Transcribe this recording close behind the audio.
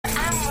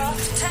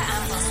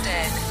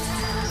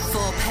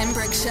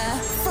Pembrokeshire,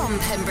 from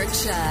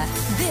Pembrokeshire,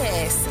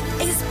 this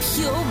is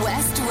Pure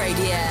West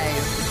Radio.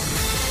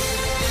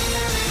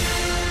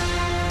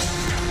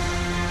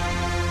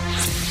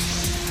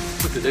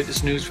 With the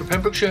latest news for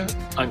Pembrokeshire,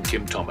 I'm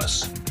Kim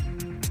Thomas.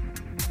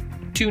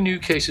 2 new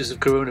cases of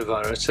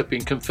coronavirus have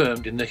been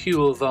confirmed in the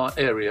Hywel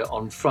area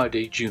on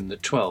Friday, June the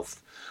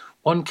 12th.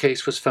 One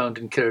case was found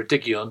in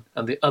Ceredigion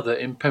and the other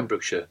in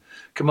Pembrokeshire.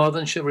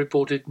 Carmarthenshire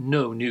reported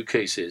no new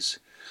cases.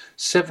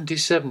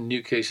 77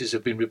 new cases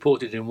have been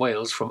reported in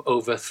Wales from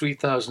over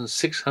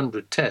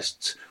 3,600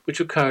 tests, which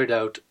were carried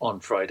out on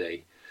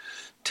Friday.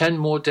 10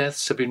 more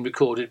deaths have been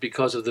recorded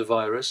because of the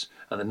virus,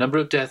 and the number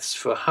of deaths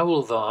for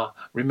Hywel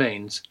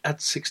remains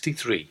at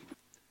 63.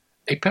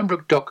 A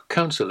Pembroke Dock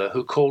councillor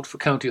who called for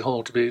County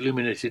Hall to be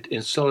illuminated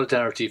in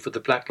solidarity for the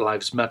Black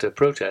Lives Matter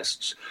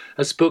protests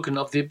has spoken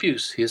of the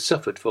abuse he has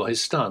suffered for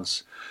his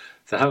stance.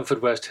 The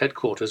Haverfordwest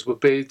headquarters were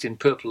bathed in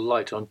purple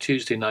light on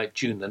Tuesday night,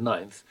 June the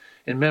 9th,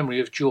 in memory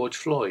of George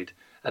Floyd,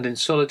 and in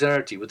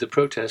solidarity with the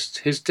protests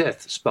his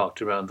death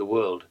sparked around the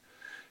world.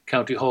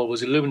 County Hall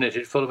was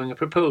illuminated following a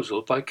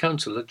proposal by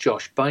Councillor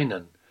Josh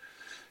Bynan.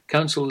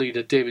 Council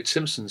leader David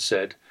Simpson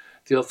said,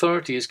 "The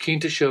authority is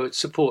keen to show its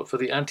support for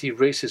the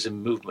anti-racism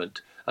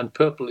movement, and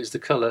purple is the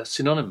colour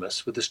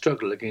synonymous with the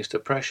struggle against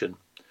oppression."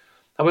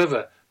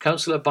 However,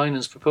 Councillor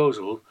Bynan's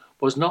proposal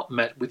was not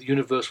met with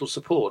universal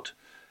support,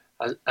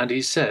 and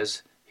he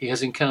says he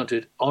has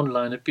encountered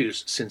online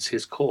abuse since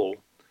his call.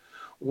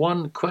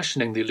 One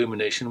questioning the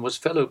illumination was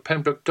fellow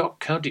Pembroke Dock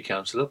County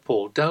Councillor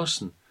Paul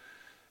Dowson.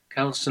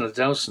 Councillor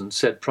Dowson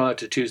said prior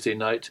to Tuesday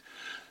night,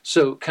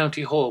 "So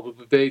County Hall will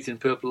be bathed in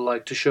purple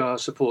light to show our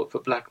support for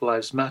Black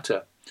Lives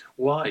Matter.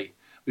 Why?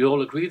 We all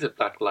agree that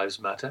Black Lives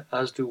Matter,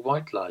 as do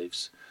white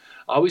lives.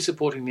 Are we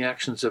supporting the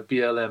actions of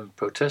BLM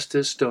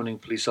protesters stoning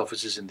police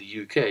officers in the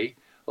UK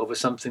over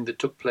something that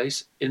took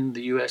place in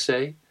the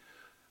USA?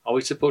 Are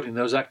we supporting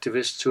those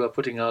activists who are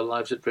putting our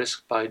lives at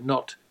risk by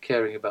not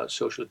caring about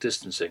social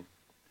distancing?"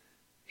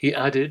 He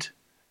added,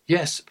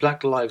 "Yes,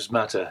 Black Lives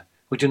Matter.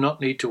 We do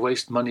not need to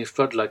waste money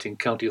floodlighting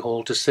County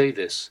Hall to say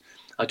this.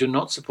 I do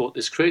not support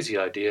this crazy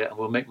idea and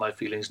will make my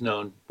feelings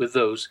known with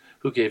those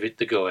who gave it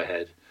the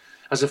go-ahead.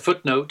 As a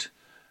footnote,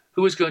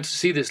 who is going to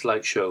see this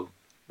light show?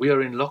 We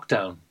are in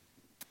lockdown."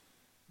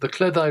 The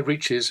Cleddau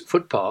Reaches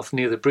footpath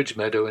near the Bridge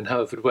Meadow in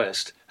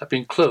Haverfordwest have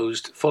been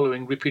closed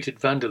following repeated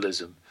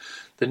vandalism.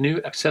 The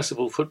new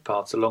accessible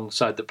footpaths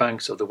alongside the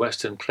banks of the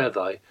Western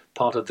Cleddau,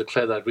 part of the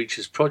Cleddau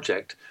Reaches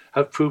project,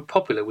 have proved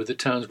popular with the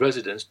town's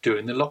residents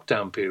during the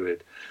lockdown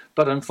period,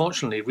 but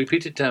unfortunately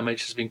repeated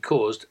damage has been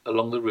caused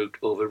along the route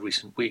over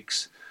recent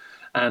weeks,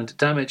 and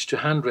damage to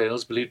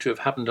handrails believed to have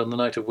happened on the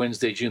night of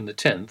Wednesday, June the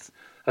 10th,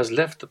 has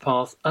left the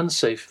path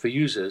unsafe for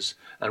users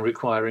and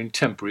requiring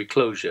temporary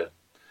closure.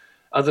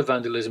 Other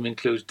vandalism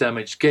includes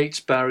damaged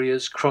gates,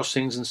 barriers,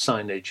 crossings and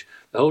signage,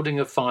 the holding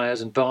of fires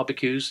and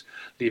barbecues,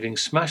 leaving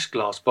smashed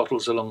glass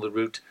bottles along the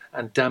route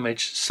and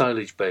damaged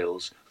silage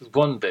bales, with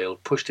one bale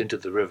pushed into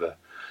the river.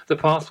 The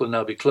path will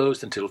now be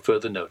closed until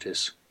further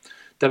notice.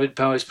 David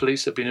Powys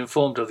Police have been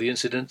informed of the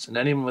incidents, and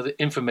anyone with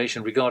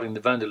information regarding the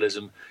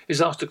vandalism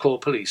is asked to call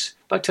police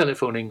by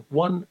telephoning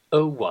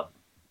 101.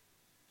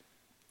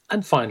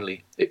 And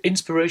finally, the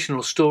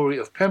inspirational story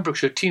of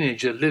Pembrokeshire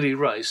teenager Lily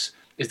Rice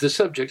is the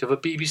subject of a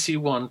BBC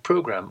One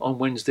programme on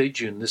Wednesday,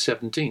 June the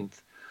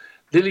 17th.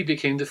 Lily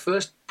became the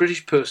first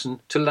British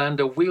person to land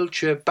a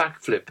wheelchair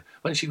backflip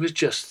when she was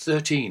just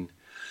 13.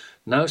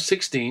 Now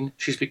 16,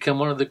 she's become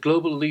one of the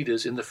global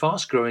leaders in the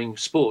fast-growing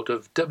sport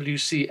of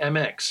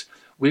WCMX,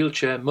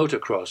 wheelchair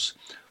motocross,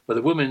 with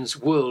a women's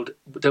world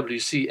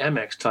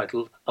WCMX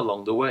title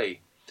along the way.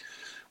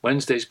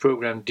 Wednesday's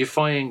programme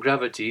Defying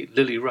Gravity,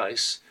 Lily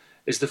Rice,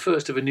 is the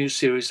first of a new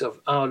series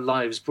of Our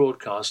Lives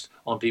broadcast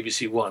on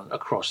BBC One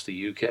across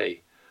the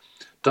UK.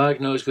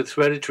 Diagnosed with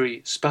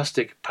hereditary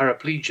spastic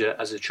paraplegia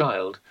as a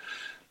child,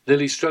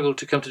 Lily struggled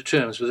to come to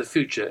terms with a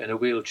future in a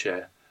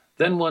wheelchair.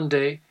 Then one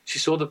day, she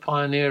saw the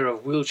pioneer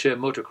of wheelchair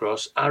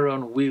motocross,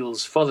 Aaron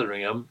Wheels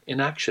Fotheringham,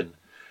 in action.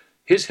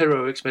 His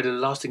heroics made a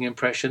lasting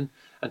impression,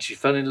 and she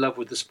fell in love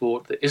with the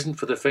sport that isn't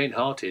for the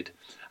faint-hearted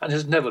and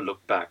has never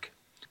looked back.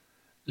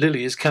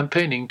 Lily is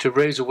campaigning to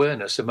raise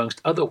awareness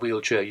amongst other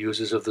wheelchair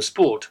users of the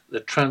sport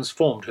that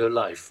transformed her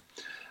life,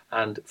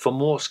 and for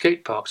more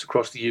skate parks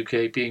across the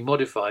UK being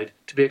modified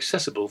to be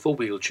accessible for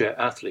wheelchair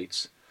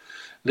athletes.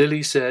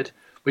 Lily said,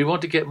 "We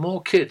want to get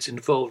more kids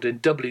involved in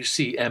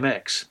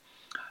WCMX.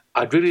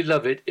 I'd really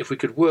love it if we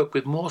could work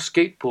with more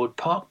skateboard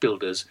park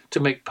builders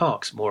to make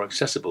parks more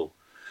accessible.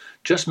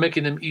 Just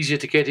making them easier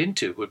to get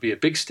into would be a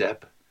big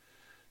step."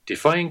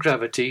 Defying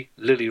Gravity,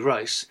 Lily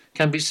Rice,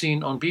 can be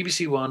seen on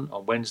BBC One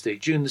on Wednesday,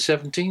 June the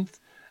 17th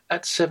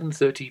at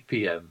 7:30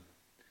 p.m.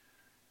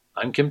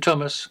 I'm Kim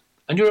Thomas,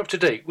 and you're up to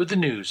date with the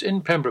news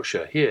in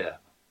Pembrokeshire here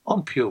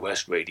on Pure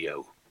West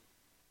Radio.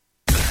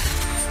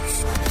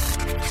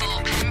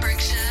 For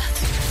Pembrokeshire,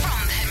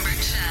 from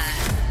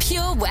Pembrokeshire,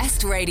 Pure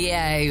West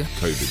Radio.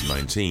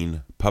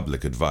 COVID-19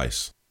 public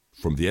advice.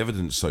 From the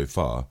evidence so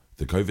far,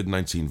 the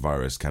COVID-19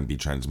 virus can be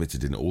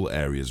transmitted in all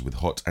areas with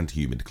hot and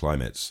humid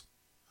climates.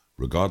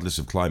 Regardless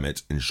of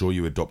climate, ensure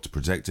you adopt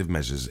protective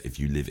measures if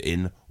you live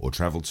in or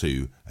travel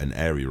to an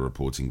area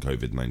reporting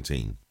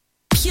COVID-19.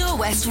 Pure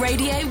West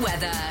Radio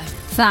weather.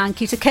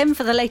 Thank you to Kim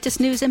for the latest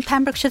news in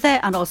Pembrokeshire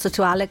there, and also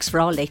to Alex for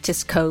our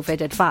latest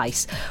COVID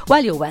advice.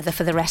 Well, your weather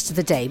for the rest of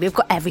the day. We've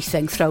got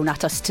everything thrown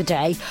at us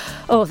today.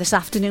 This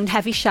afternoon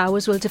heavy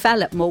showers will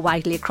develop more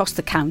widely across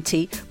the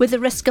county with the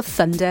risk of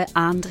thunder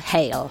and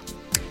hail.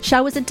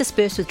 Showers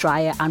interspersed with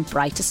drier and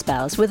brighter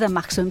spells with a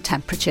maximum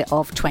temperature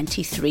of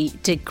 23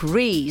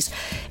 degrees.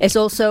 It's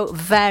also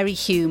very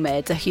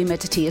humid. The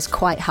humidity is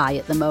quite high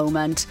at the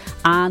moment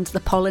and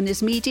the pollen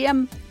is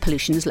medium,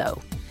 pollution is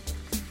low.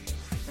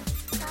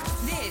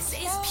 This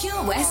is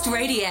Pure West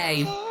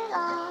Radio.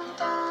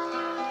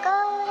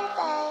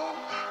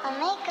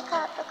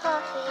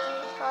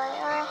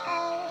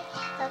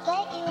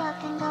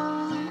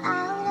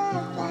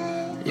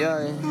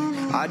 Yeah,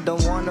 I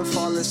don't wanna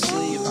fall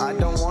asleep, I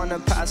don't wanna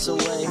pass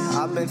away.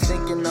 I've been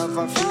thinking of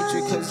our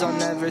future cause I'll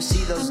never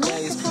see those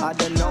days. I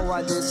don't know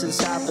why this has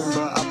happened,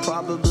 but I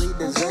probably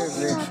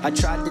deserve it. I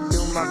tried to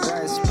do my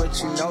best, but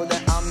you know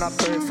that I'm not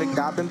perfect.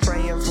 I've been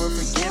praying for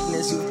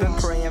forgiveness, you've been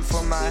praying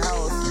for my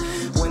health.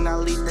 When I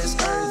leave this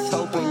earth,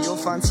 hoping you'll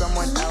find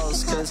someone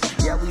else. Cause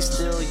yeah, we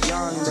still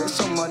young, there's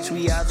so much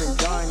we haven't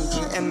done.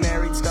 Getting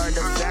married, start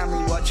a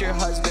family, watch your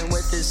husband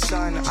with his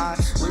son. I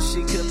wish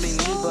it could be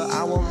me, but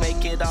I won't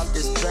make it off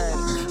this bed.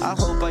 I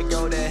hope I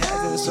go to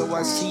heaven so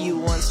I see you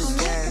once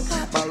again.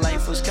 My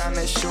life was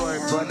kinda short,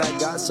 but I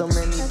got so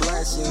many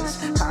blessings.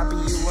 Happy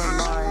you were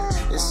mine,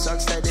 it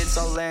sucks that it's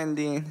all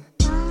ending.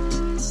 For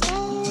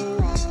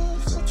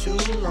too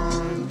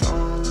long,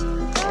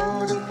 don't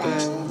go to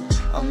bed.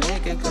 I'll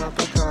make a cup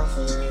of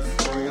coffee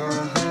for your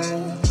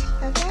head.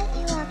 I'll get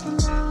you up and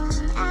down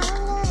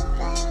out of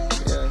bed.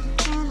 Yeah,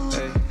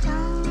 hey.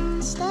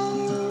 Don't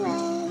stay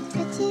awake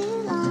for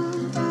too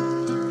long.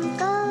 Don't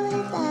go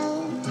to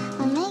bed.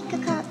 I'll make a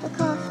cup of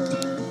coffee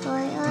for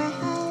your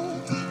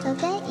head. I'll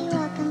get you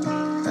up and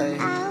down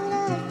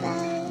out of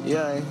bed.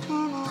 Yeah.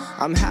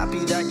 I'm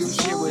happy that you're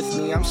here with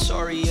me. I'm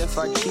sorry if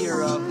I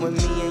tear up. When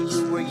me and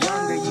you were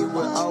younger, you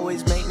would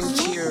always make me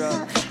cheer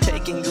up.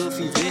 Taking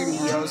goofy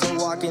videos and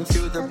walking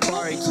through the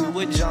park. You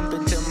would jump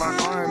into my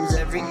arms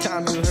every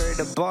time you heard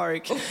a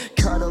bark.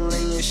 Cuddle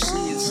in your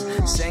sheets,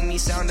 sang me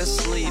sound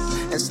asleep,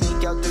 and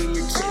sneak out through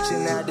your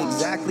kitchen at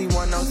exactly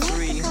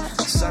 1:03.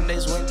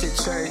 Sundays went to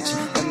church,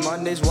 and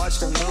Mondays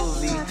watched a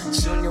movie.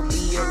 Soon you'll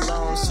be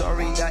alone,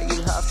 sorry that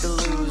you have to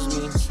lose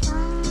me.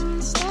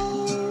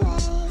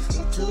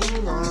 For too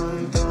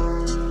long,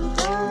 don't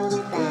go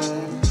to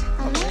bed.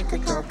 I'll make a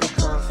cup of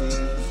coffee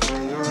for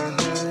your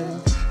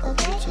head. I'll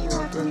get you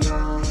up and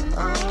down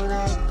out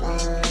of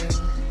bed.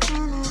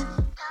 Don't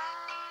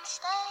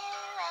stay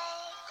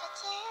awake for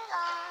too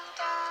long.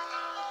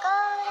 Don't go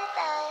to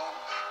bed.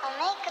 I'll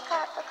make a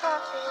cup of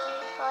coffee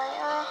for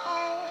your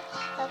head.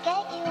 I'll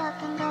get you up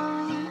and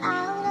going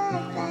out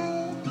of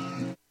bed.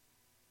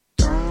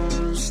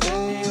 Don't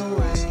stay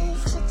awake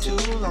for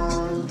too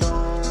long.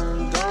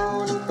 Don't go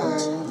to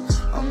bed.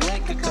 I'll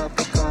make a cup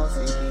of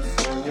coffee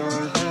for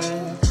your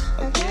head.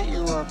 I'll get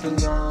you up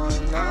and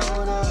going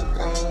out of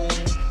bed.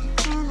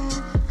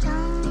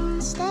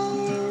 Don't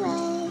stay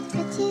awake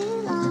for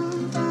too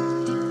long.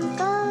 Don't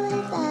go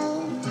to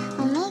bed.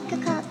 I'll make a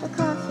cup of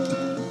coffee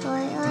for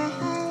your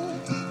head.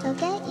 I'll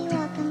get you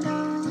up and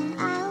going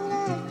out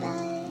of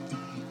bed.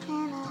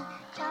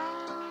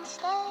 Don't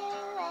stay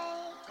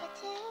awake for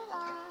too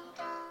long.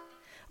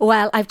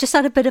 Well, I've just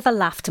had a bit of a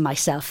laugh to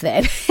myself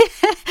there.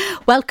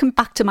 Welcome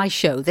back to my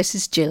show. This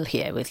is Jill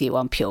here with you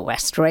on Pure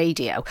West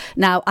Radio.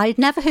 Now, I'd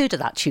never heard of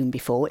that tune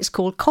before. It's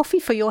called Coffee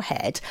for Your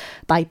Head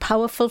by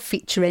Powerful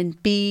featuring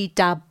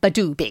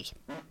B-Dabadooby.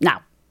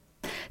 Now,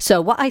 so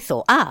what I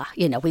thought,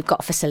 we've got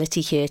a facility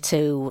here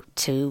to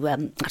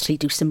actually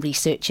do some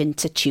research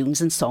into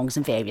tunes and songs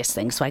and various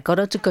things. So I got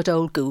onto good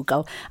old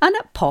Google and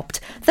it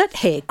popped that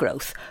hair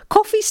growth.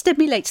 Coffee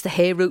stimulates the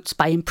hair roots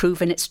by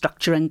improving its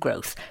structure and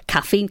growth.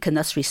 Caffeine can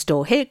thus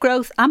restore hair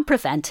growth and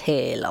prevent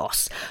hair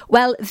loss.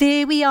 Well,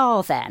 there we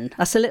are then.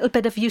 That's a little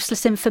bit of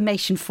useless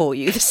information for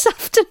you this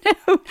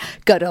afternoon.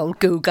 Good old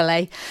Google,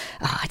 eh?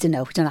 Oh, I don't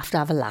know. We don't have to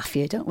have a laugh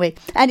here, don't we?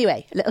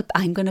 Anyway,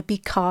 I'm going to be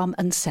calm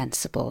and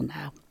sensible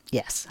now.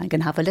 Yes, I'm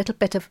going to have a little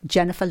bit of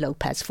Jennifer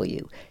Lopez for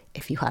you,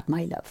 If You Had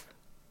My Love.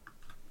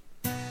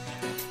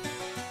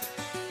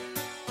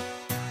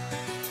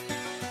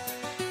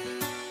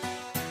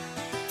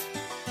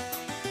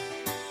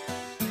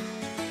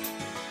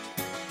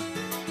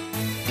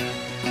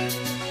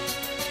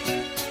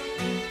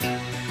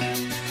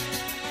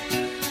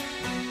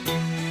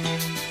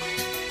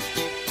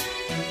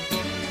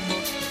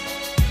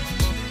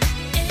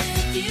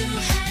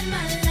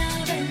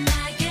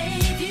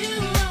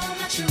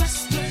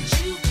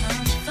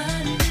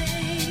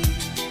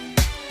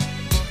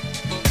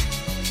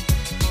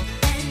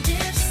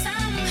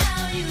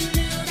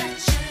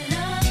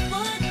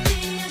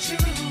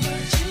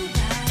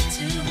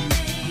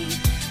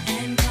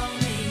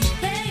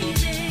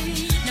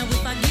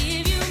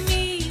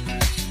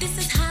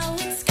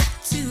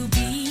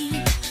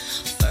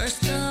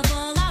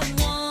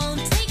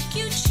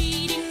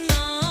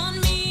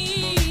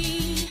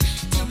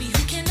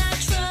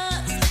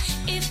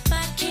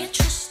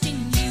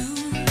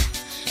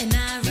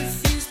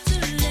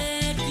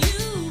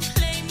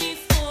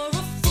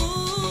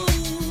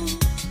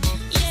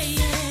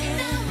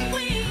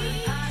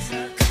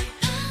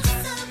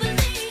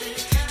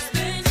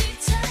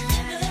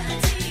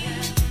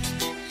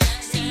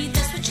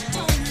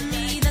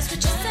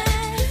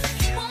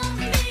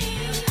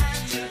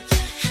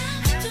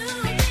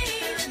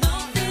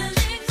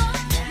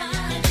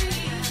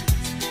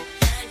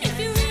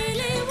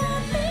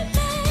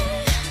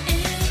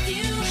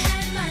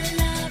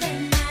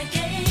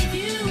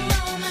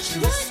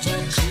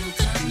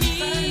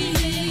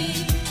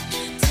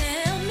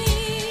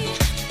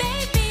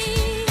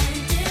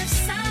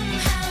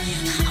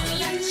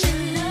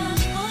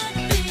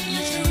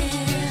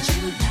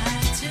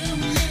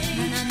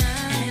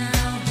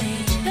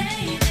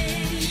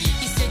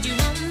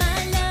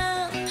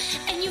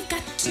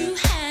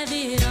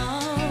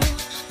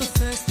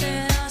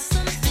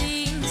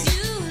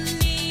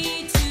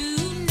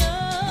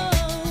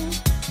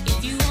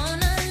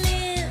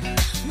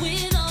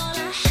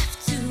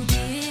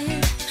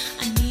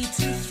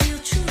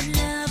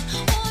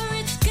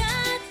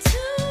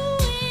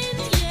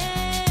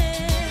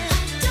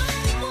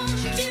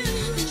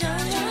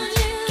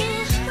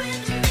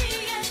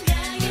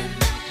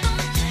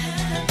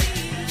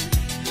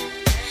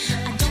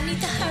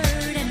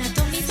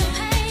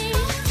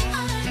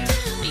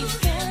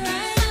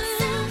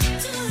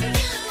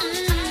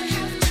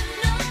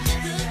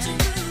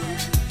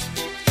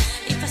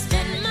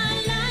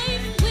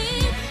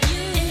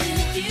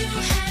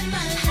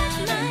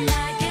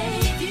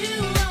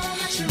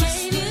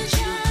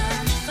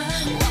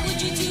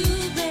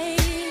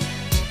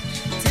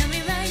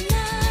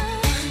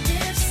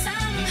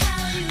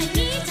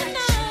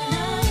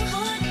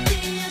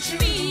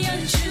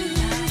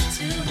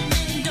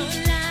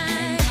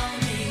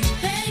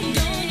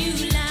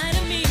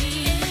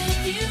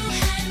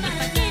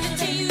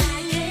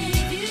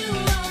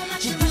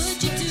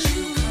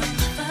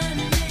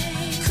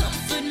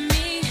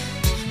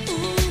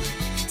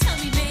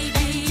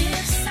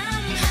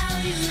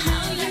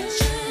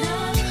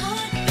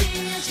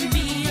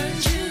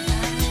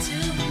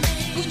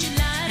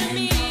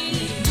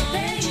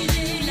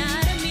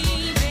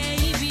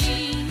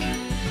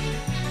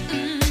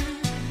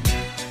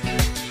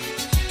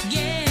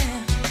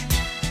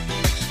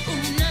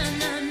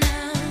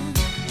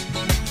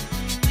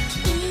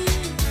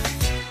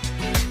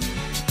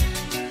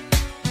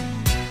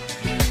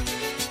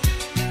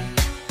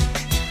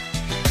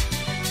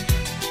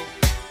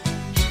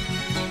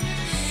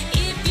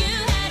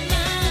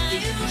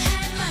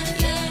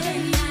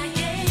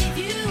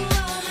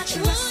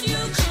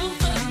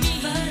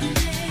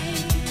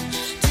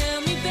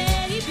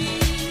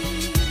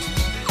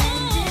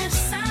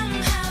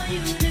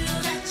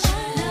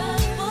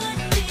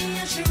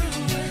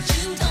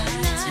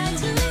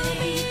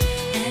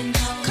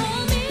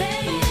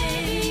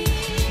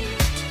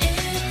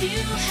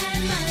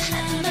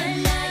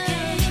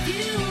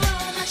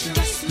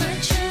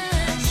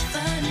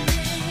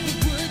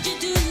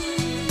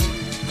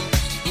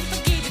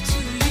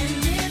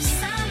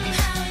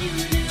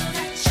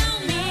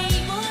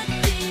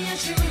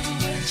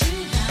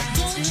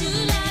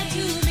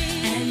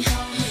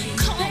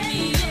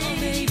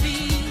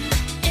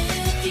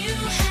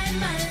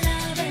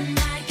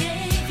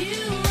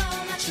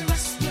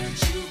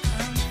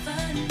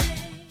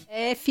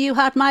 If You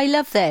Had My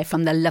Love there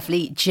from the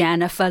lovely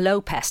Jennifer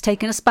Lopez,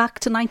 taking us back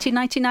to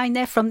 1999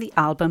 there from the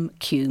album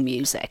Q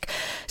Music.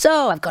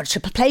 So I've got a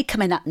triple play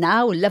coming up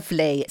now.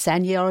 Lovely. It's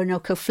Enya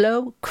Orinoco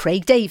Flow,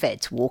 Craig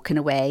David, Walking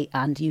Away,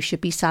 and You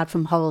Should Be Sad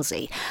from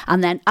Halsey.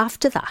 And then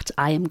after that,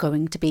 I am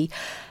going to be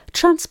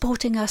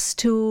transporting us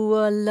to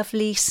a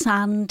lovely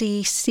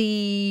sandy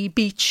sea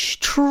beach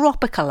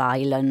tropical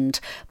island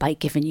by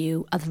giving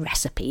you a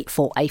recipe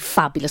for a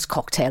fabulous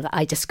cocktail that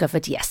I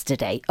discovered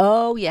yesterday.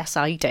 Oh yes,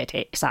 I did.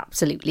 It's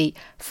absolutely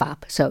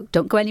fab. So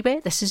don't go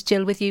anywhere. This is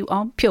Jill with you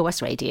on Pure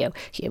West Radio,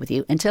 here with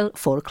you until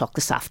 4 o'clock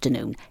this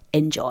afternoon.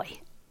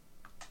 Enjoy.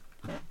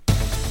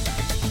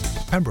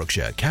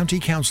 Pembrokeshire County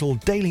Council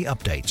daily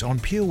updates on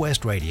Pure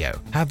West Radio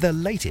have the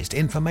latest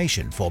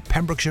information for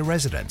Pembrokeshire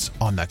residents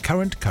on the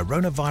current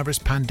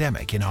coronavirus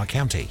pandemic in our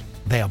county.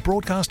 They are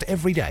broadcast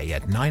every day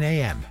at 9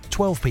 a.m,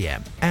 12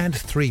 p.m, and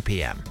 3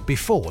 p.m.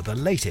 before the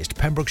latest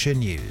Pembrokeshire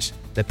news.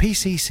 The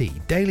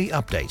PCC Daily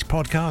Update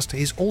podcast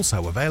is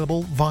also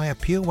available via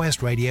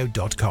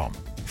purewestradio.com.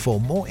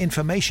 For more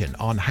information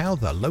on how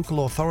the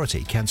local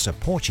authority can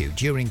support you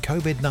during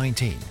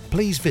COVID-19,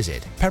 please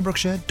visit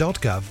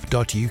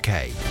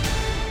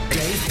pembrokeshire.gov.uk.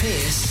 Dave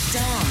Pearce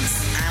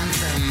Dance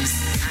Anthems.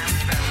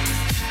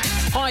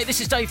 Hi,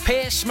 this is Dave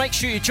Pearce. Make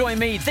sure you join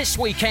me this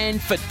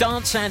weekend for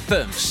Dance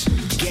Anthems.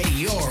 Get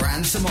your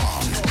anthem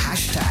on.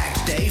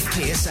 Hashtag Dave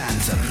Pearce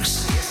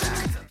Anthems.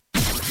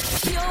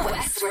 Pure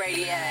West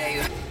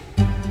Radio.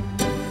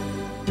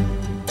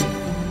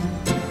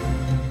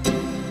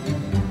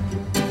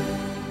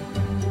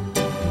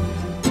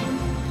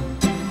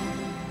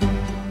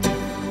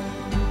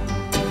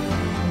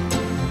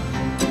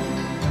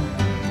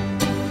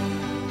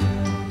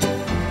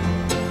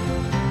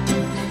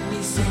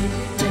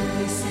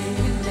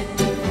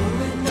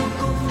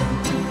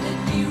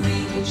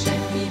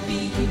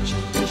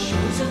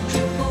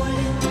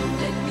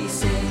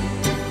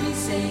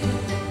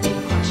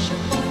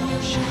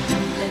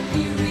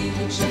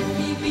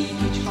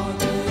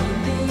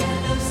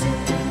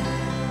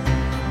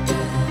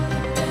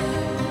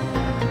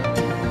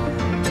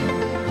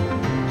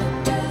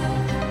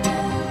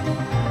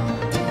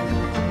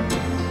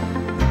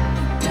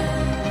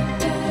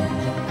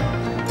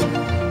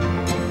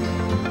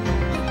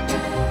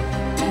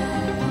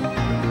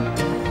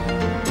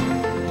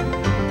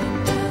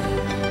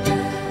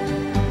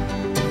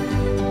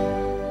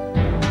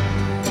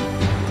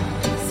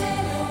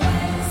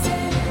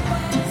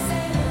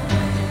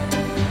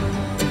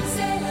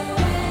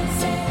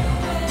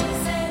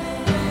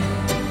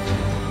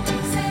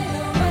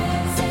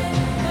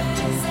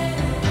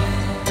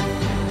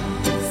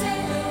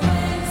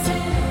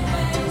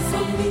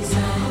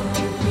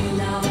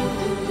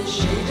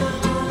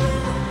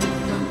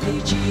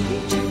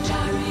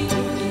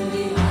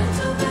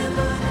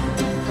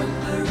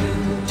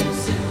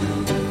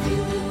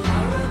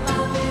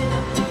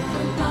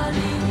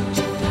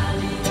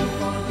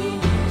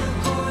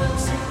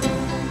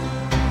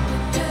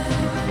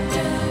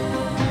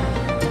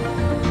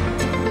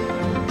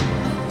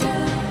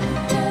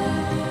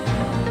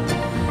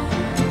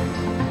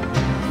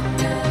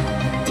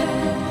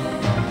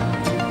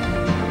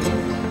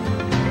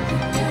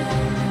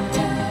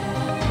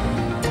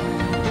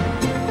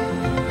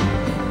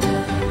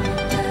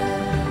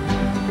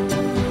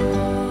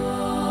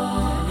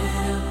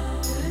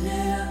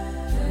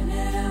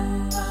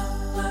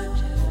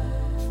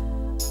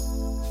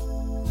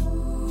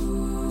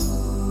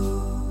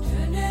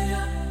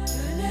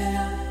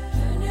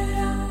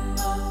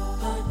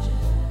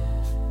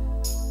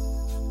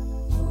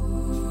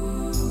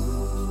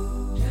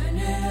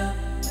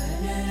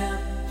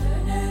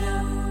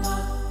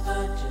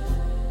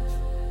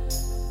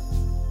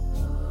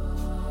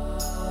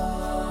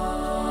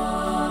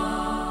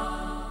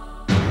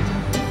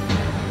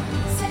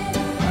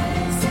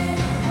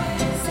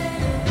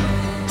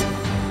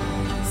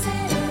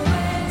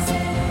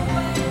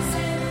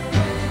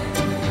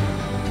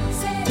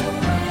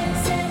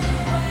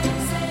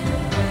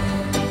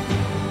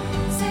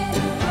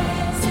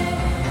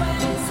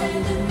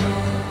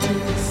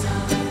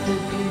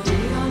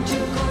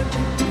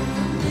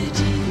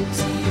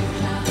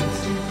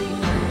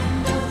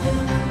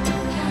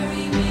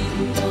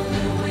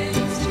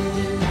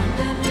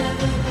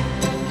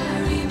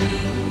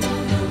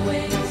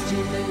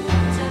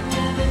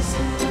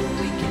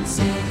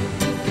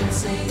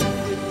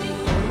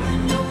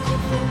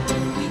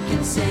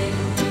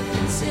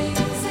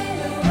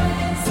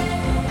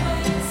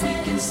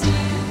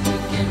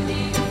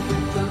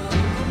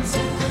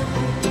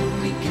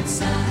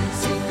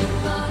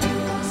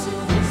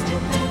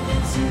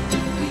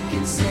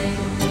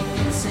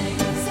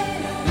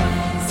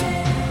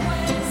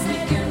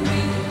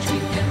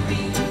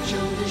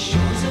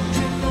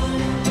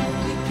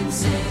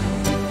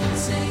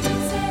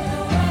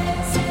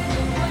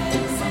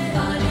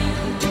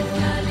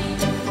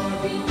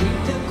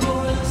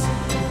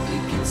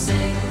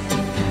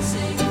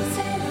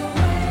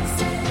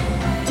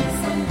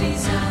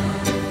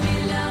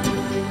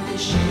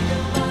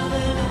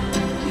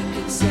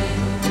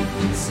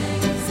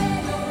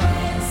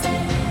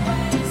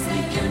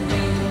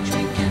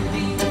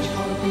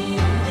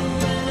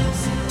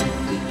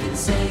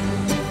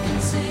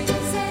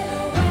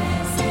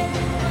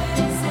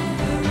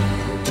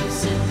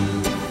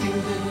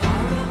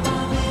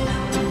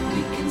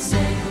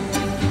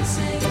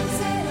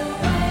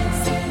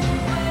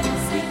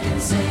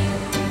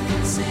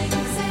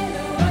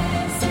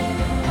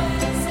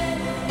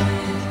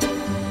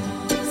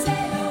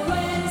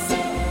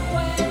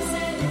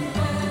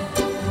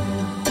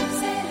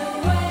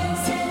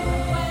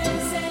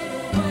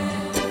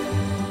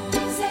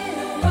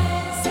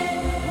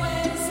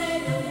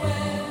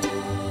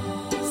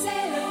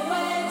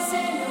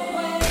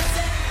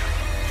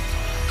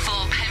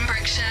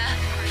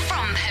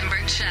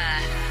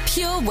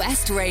 Pure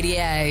West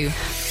Radio.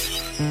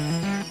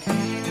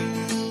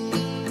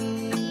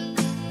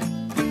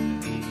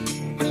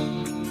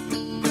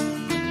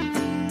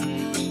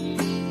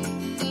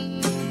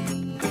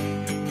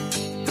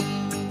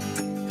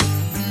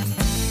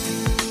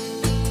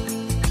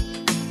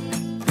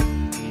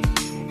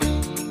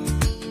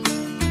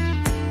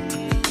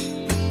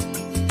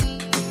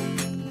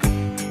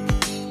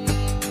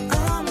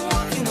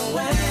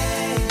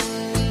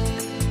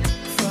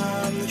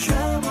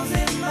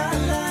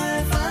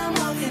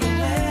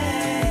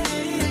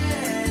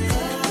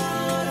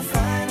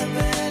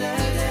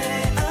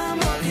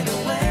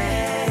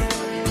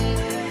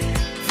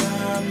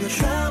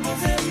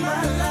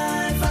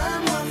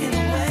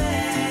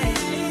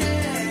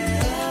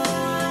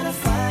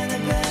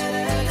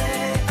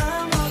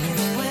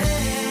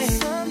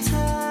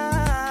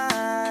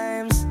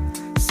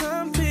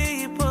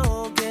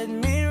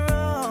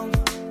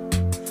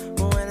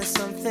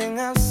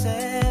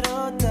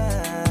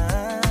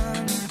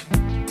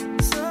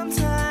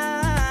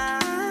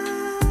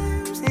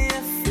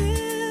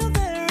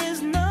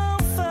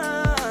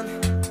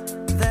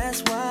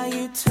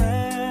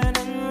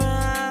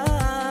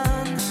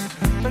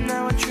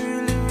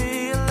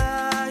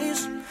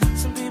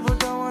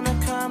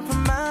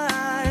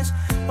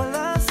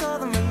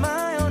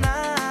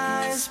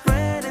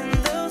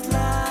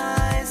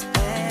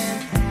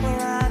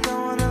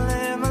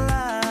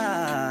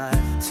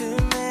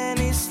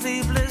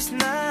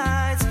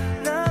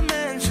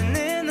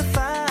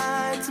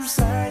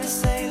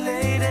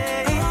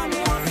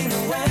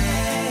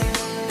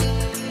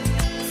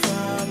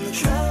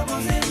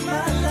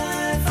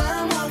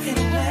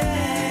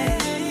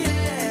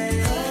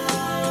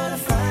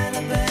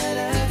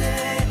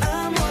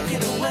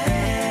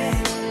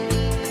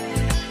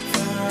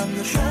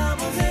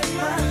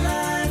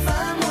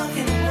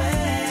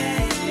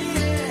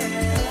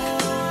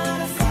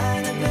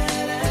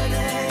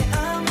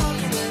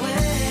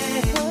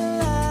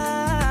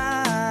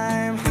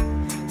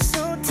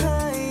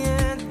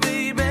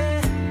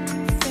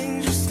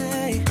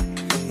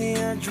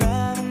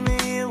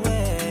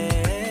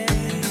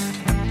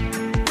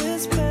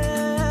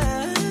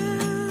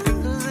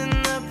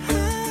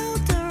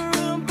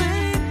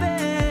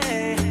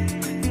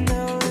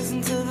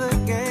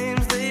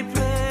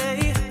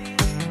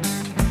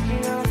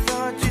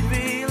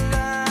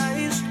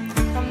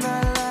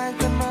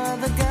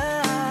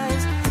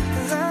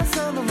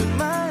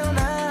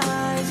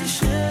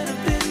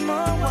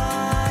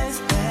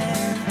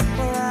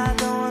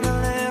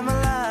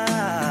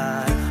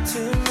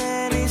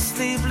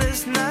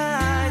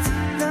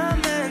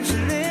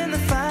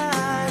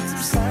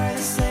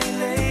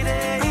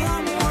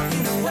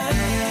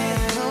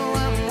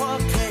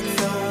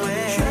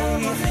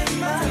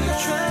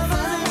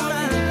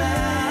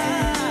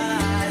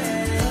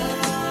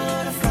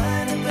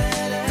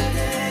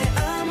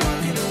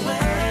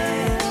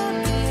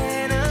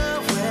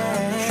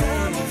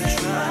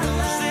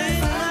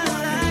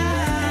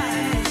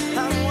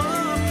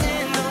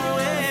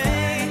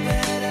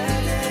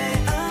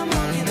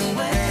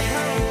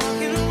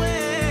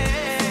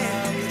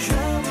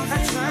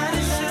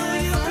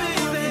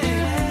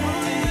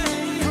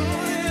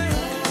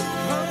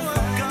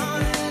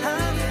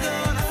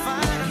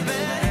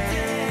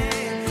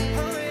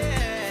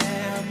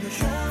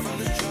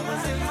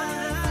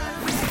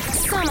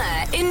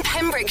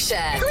 Pembrokeshire.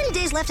 How many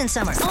days left in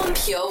summer? On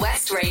Pure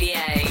West Radio.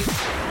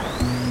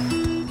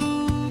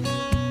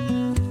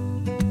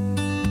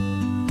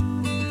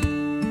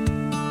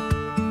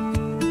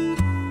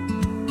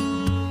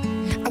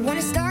 I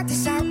wanna start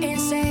this out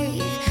and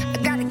say I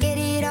gotta get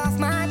it off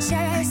my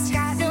chest.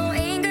 Got no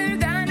anger,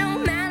 got no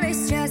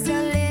malice, just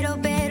a little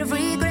bit of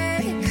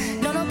regret.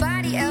 No,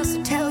 nobody else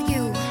will tell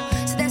you,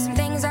 so there's some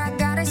things I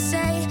gotta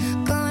say.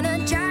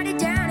 Gonna jot it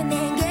down and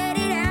then get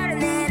it out,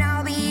 and then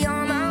I'll be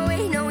on my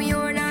way. No,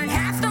 you're not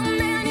half the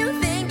man you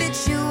think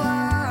that you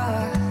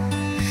are.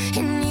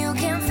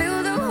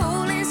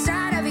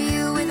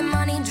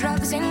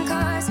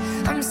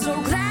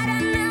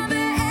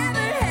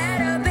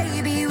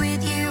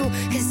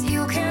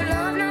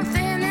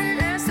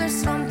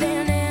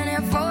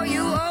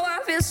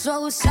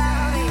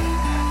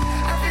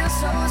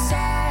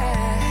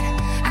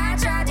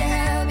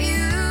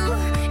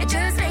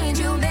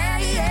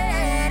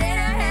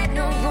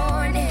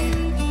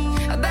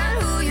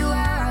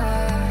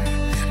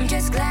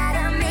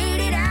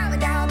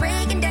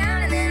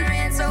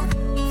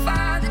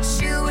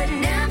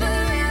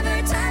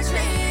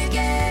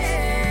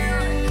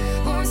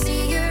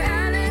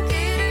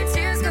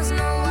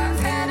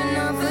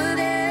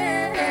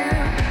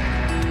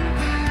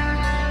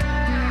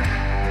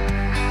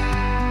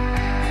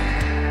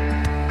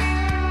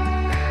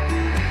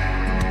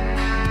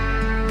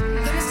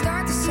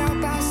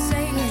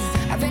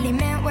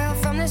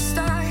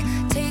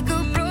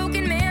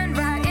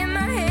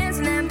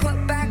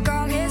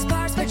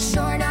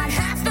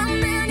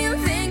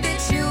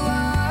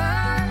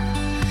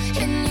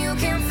 you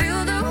can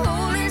fill the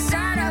hole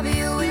inside of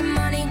you with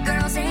money,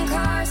 girls, and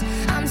cars.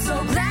 I'm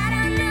so glad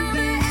I never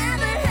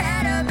ever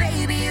had a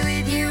baby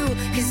with you,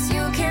 'cause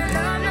you can't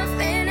love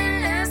nothing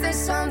unless there's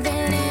something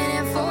in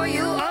it for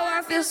you. Oh,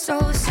 I feel so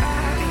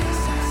sorry,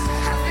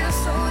 I feel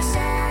so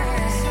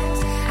sad.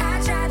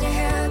 I tried to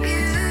help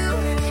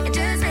you, it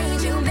just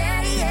made you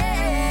mad,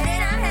 yeah.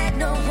 And I had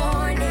no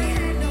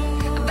warning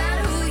about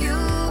who you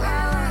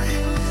are.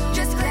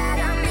 Just glad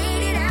I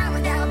made it out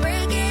without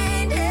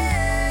breaking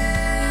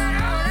down.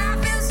 Oh, I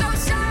feel so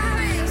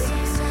sorry,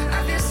 I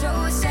feel so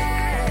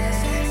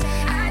sad.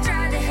 I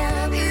tried to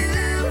help you,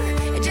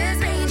 it just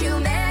made you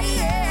mad,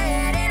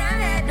 yeah. And I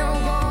had no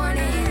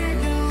warning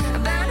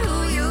about who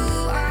you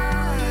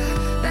are,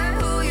 about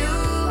who you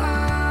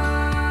are.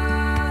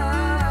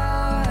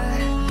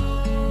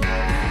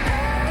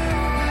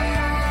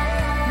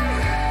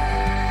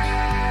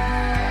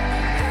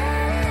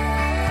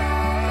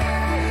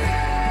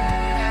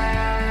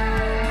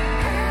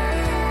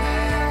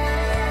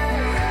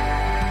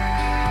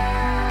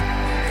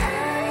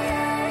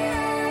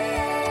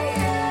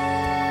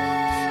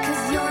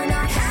 Cause you're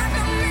not half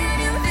the man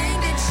you think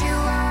that you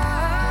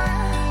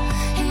are.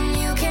 And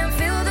you can't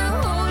fill the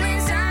hole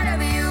inside of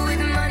you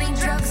with money,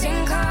 drugs,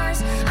 and cars.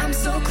 I'm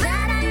so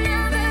glad I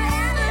never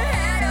ever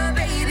had a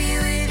baby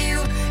with you,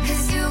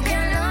 'cause you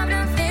can love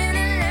nothing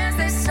unless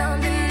there's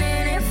something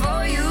in it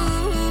for you.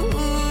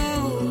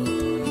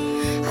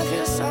 I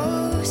feel so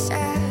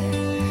sad.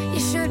 You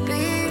should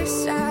be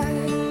sad.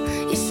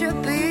 You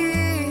should be.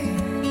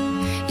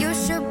 You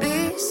should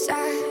be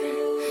sad.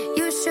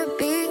 You should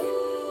be.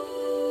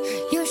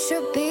 You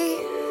should be.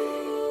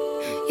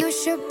 You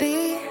should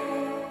be.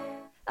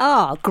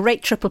 Ah,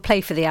 great triple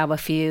play for the hour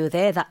for you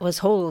there. That was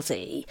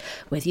Halsey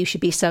with You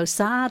Should Be So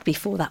Sad.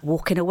 Before that,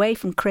 Walking Away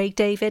from Craig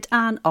David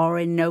and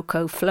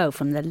Orinoco Flow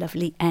from the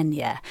lovely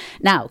Enya.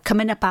 Now,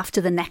 coming up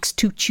after the next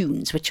two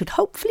tunes, which would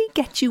hopefully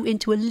get you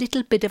into a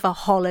little bit of a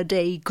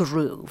holiday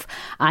groove,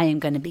 I am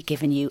going to be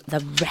giving you the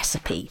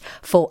recipe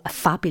for a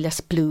fabulous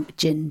blue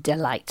gin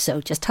delight.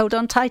 So just hold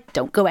on tight,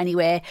 don't go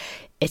anywhere.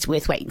 It's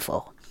worth waiting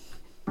for.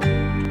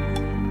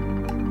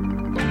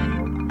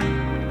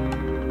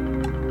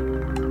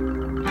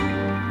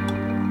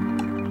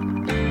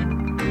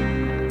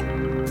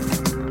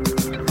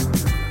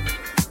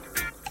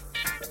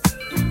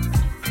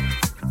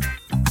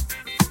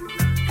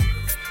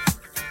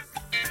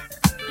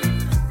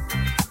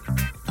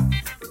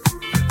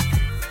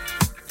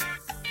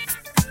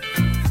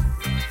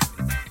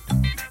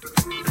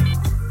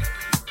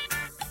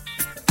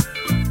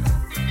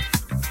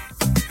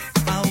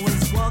 I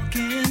was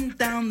walking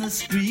down the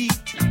street,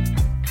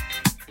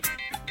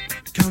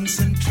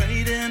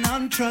 concentrating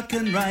on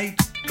trucking right.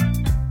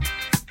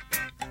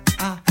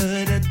 I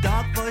heard a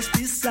dark voice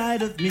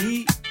beside of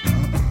me,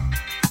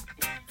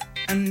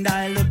 and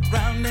I looked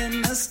round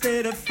in a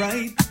state of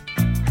fright.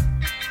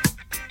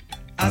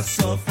 I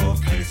saw four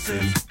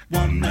faces,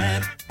 one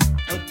man,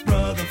 a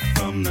brother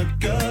from the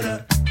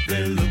gutter.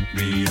 They looked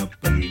me up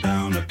and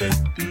down a bit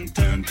and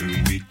turned to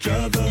each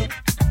other.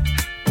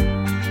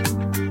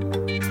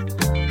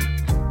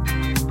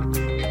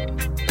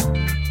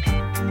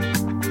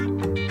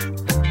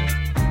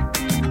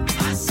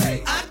 I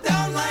say, I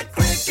don't like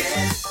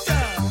cricket.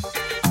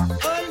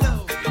 Oh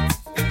no,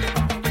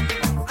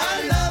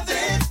 I love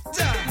it.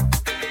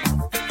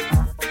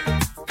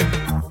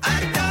 I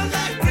don't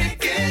like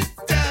cricket.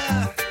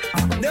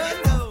 No,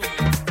 no,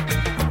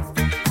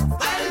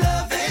 I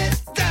love it.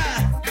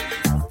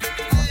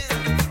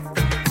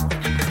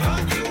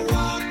 Don't you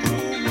walk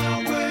through my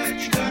words?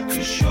 You got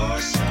to show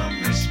some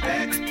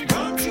respect.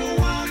 Don't you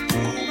walk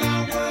through my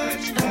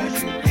words? 'Cause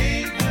you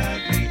ain't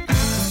heard me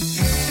out.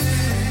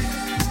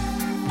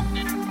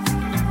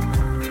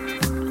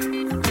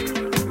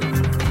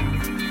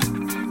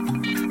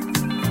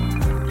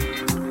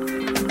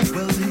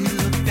 Well, he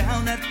looked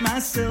down at my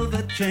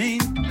silver chain.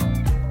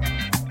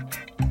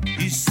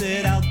 He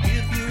said, I'll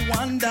give you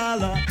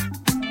 $1.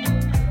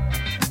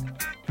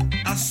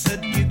 I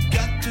said, you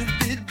got to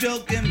be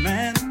joking,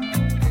 man.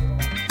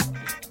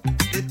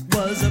 It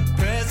was a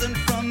present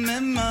from my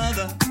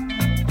mother.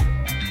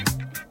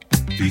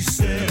 He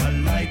said, I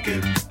like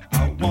it,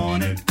 I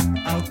want it,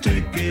 I'll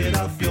take it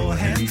off your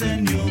hands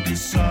and you'll be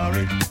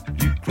sorry.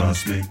 You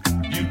cross me,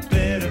 you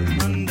better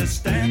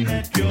understand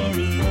that you're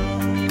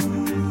alone.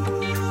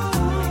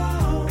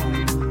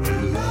 A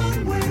long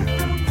way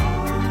from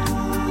home.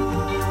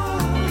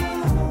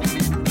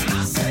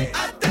 I say, I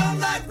don't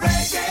like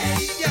reggae.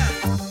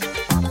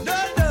 No,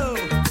 no,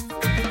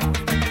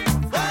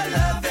 I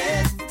love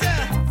it.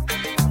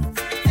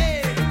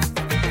 Hey,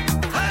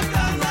 I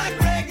don't like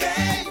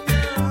reggae.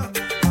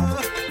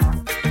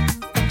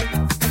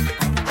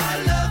 I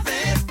love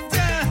it.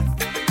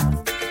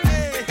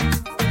 Hey,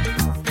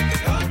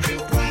 don't you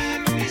grab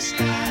me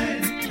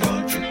style,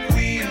 don't you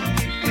queen on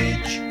me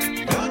bitch.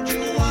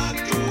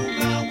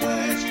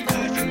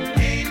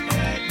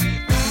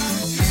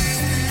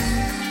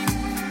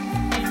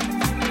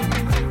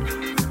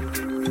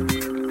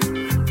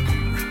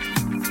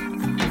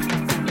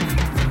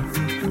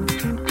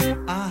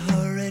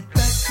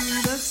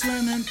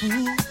 swimming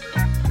pool,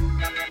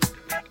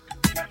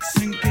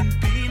 sinking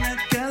pina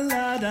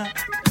colada.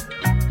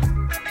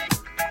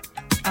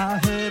 I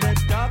heard a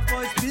dark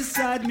voice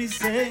beside me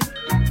say,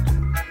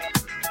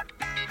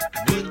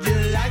 would you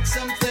like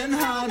something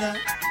harder?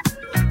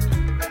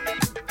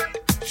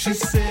 She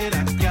said,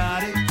 I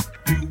got it,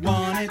 you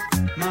want it,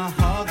 my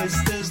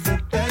harvest is the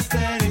best,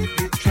 and if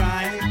you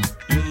try it,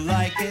 you'll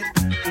like it,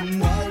 and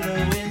wallow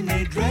in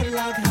a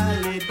dreadlock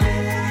holiday.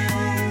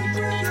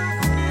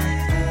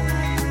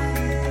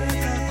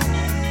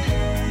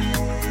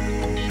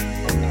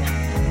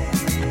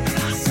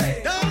 I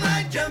say, don't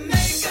like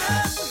Jamaica,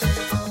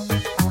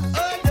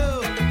 oh no,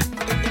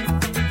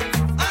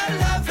 I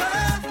love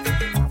her,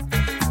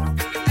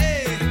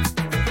 hey,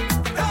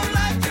 don't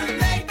like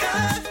Jamaica,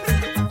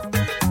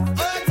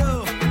 oh no,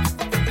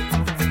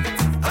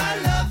 I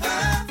love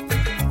her,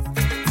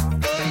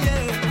 oh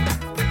yeah.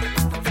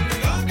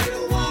 Don't you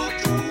walk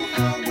through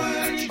her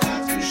words,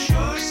 got to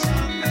show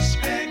some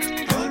respect.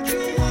 Don't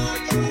you walk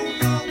through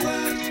her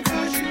words,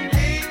 'cause you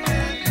ain't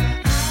never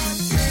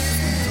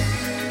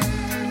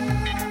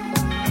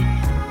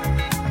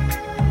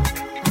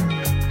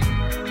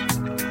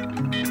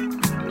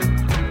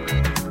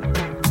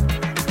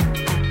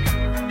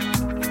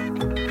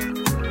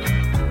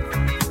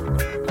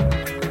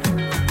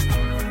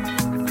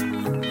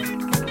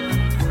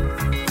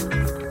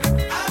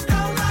I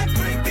don't like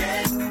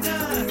cricket,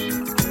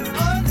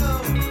 oh no,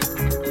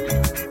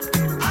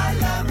 I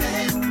love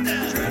it,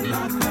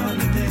 dreadlock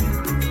holiday.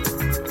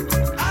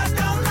 I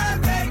don't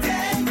like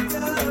reggae,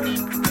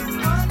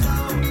 oh no,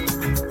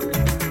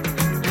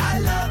 I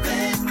love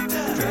it,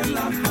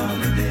 dreadlock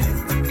holiday.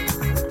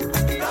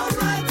 Don't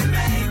like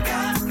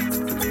Jamaica,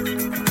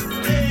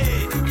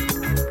 hey,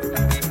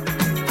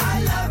 I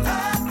love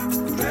her,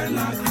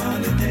 dreadlock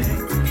holiday.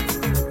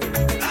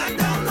 I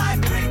don't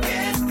like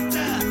cricket,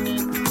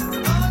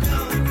 oh no,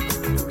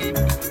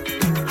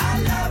 I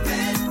love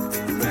it,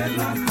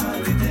 dreadlock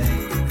holiday.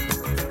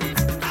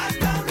 I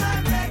don't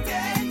like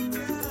reggae,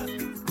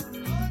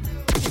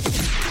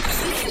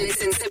 You can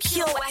listen to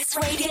Pure West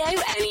Radio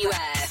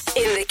anywhere.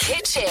 In the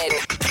kitchen,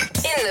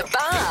 in the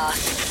bar,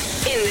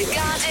 in the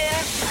garden,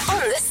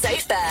 on the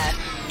sofa,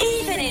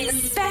 even in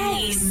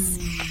space.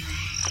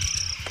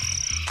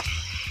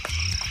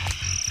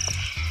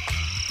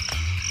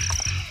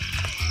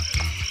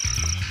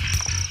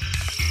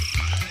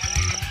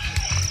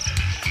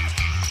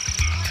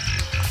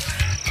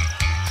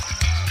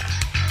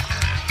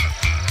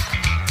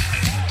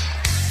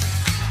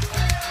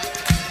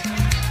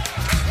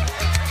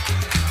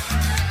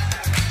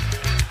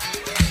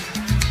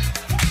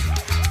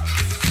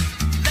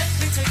 Let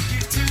me take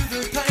you to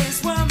the place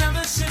where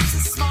membership's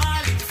a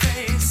smiling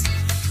face,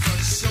 the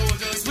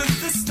shoulders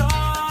with the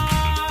stars.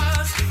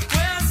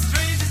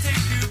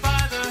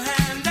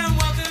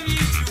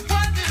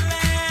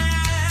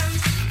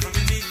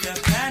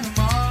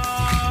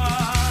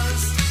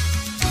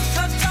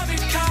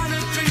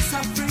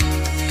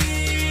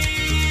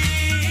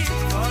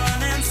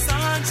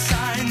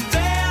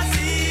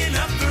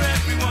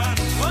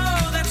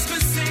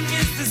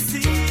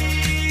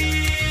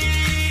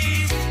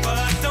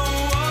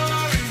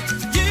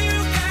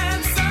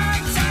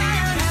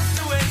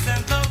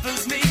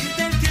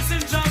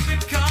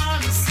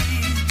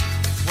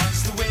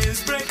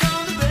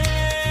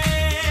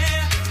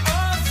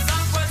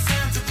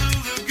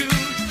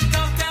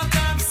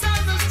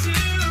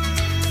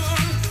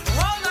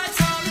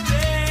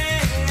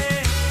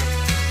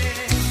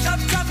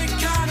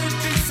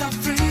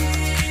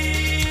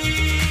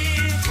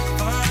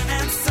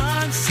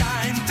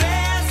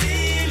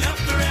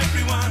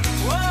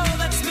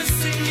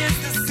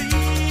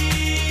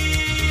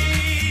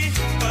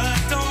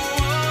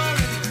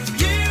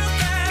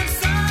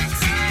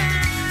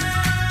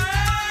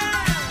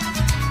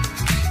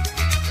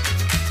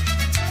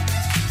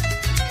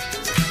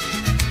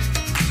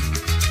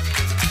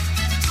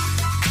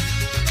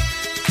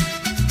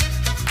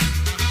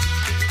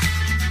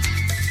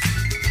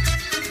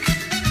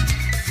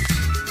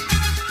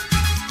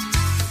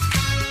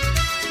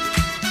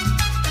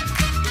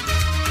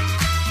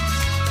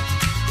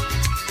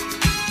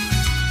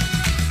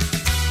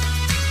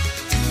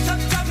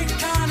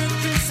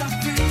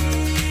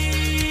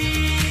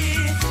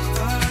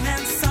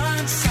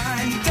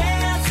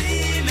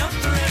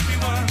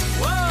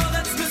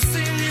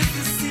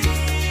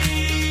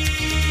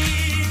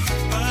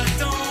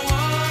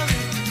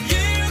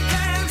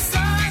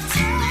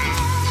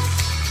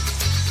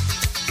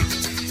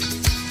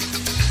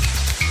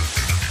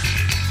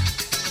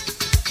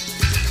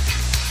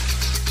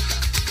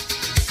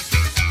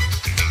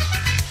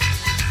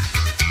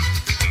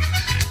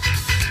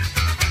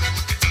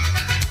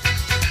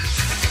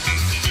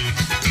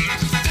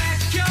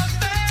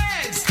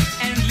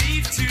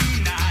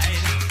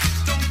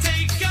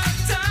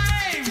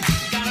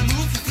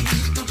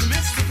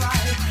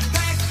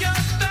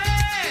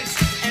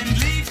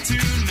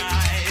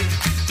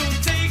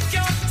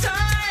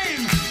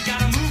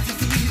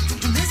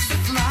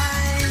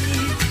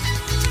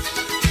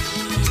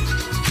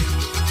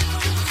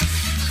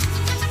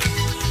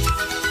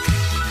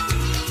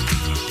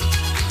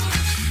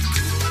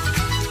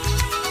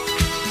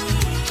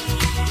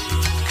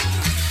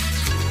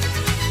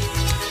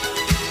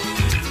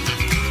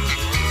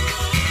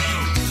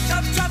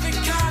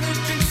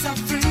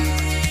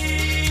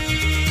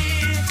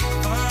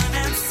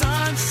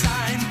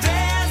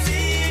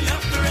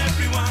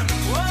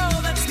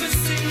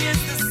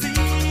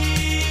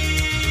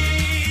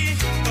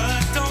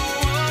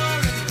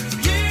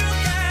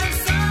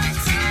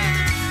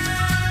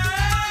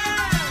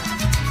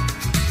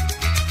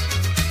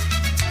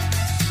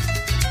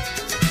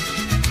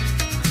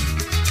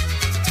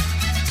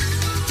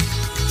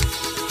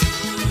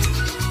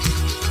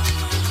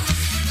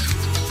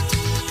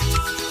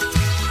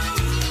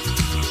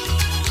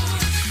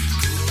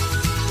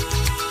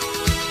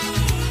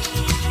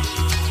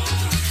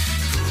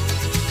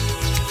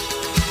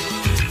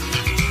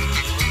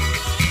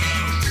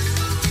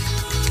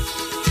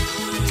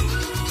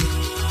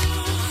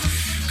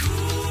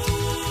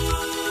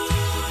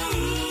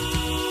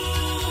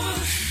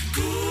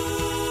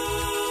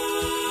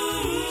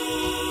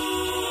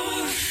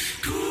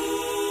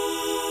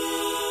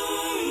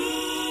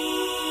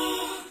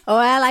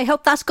 Well, I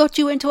hope that's got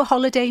you into a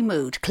holiday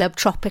mood. Club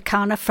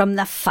Tropicana from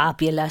the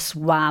fabulous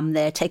Wham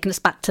there, taking us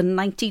back to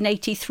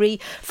 1983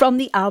 from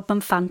the album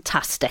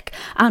Fantastic.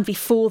 And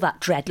before that,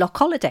 Dreadlock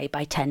Holiday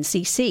by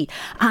 10cc.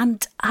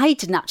 And I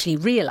didn't actually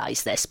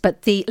realise this,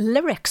 but the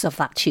lyrics of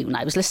that tune,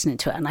 I was listening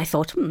to it and I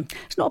thought,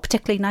 it's not a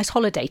particularly nice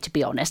holiday, to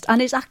be honest.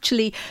 And it's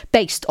actually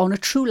based on a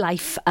true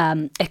life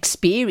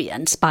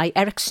experience by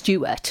Eric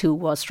Stewart, who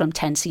was from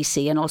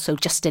 10cc, and also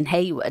Justin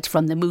Hayward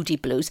from the Moody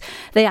Blues.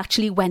 They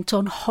actually went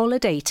on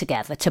holiday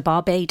together to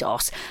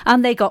Barbados,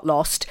 and they got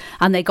lost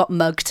and they got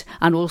mugged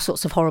and all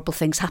sorts of horrible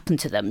things happened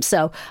to them.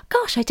 So,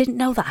 gosh, I didn't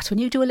know that. When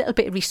you do a little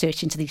bit of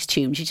research into these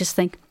tunes, you just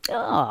think,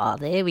 oh,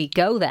 there we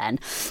go then.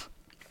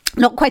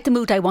 Not quite the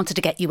mood I wanted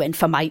to get you in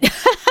for my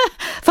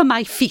for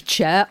my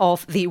feature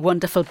of the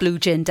wonderful Blue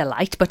Gin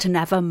Delight, but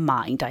never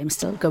mind, I'm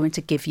still going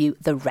to give you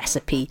the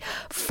recipe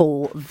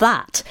for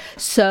that.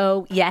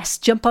 So yes,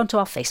 jump onto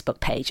our Facebook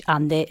page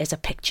and there is a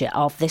picture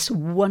of this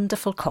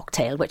wonderful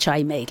cocktail which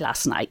I made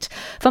last night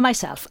for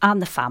myself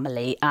and the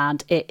family,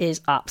 and it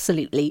is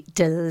absolutely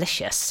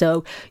delicious.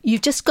 So you've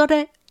just got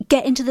to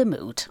get into the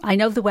mood. I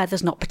know the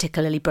weather's not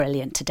particularly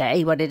brilliant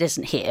today, well, it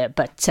isn't here,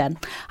 but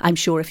I'm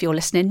sure if you're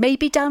listening,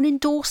 maybe down in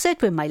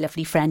Dorset where my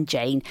lovely friend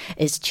Jane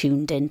is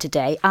tuned in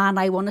today. And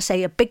I want to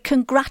say a big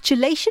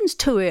congratulations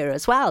to her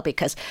as well,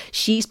 because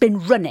she's been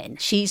running.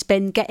 She's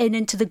been getting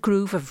into the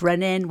groove of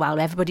running while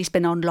everybody's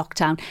been on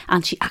lockdown,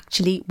 and she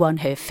actually won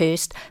her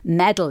first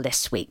medal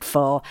this week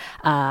for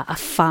a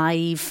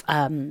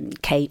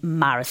 5K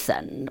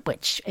marathon,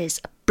 which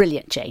is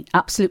brilliant, Jane.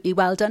 Absolutely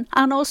well done.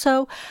 And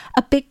also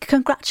a big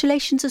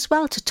congratulations as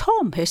well to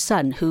Tom, her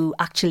son, who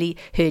actually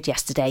heard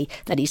yesterday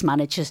that he's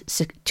managed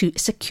to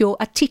secure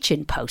a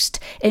teaching post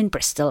in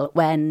Bristol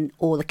when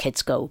all the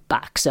kids go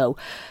back. So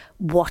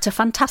what a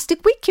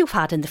fantastic week you've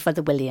had for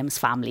the Williams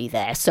family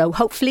there. So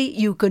hopefully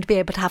you're going to be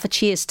able to have a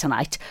cheers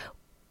tonight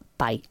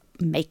by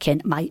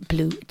making my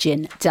Blue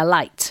Gin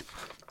Delight.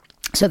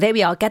 So there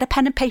we are. Get a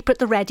pen and paper at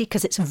the ready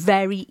because it's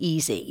very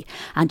easy.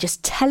 And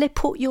just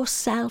teleport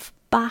yourself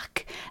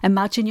back.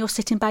 Imagine you're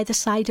sitting by the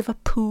side of a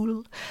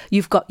pool.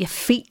 You've got your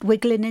feet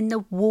wiggling in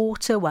the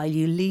water while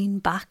you lean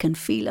back and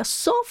feel a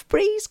soft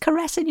breeze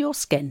caressing your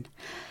skin.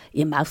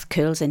 Your mouth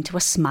curls into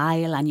a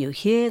smile and you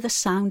hear the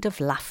sound of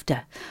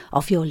laughter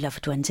of your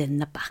loved ones in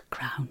the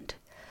background.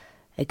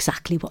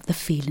 Exactly what the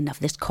feeling of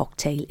this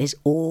cocktail is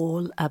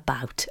all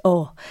about.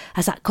 Oh,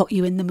 has that got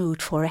you in the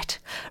mood for it?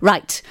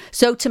 Right,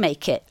 so to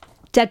make it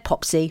dead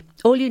popsy,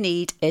 all you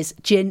need is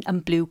gin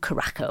and blue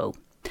Curaçao.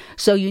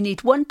 So you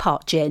need 1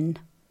 part gin,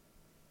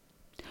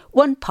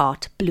 1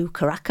 part blue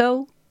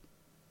Curaçao,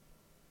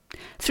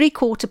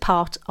 3/4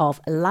 part of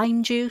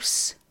lime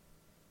juice.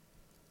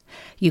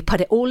 You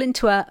put it all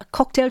into a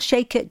cocktail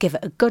shaker, give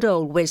it a good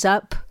old whiz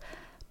up,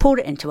 pour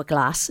it into a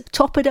glass,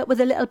 top it up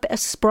with a little bit of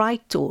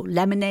Sprite or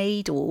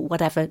lemonade or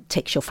whatever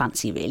takes your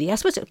fancy really. I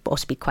suppose it would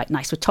also be quite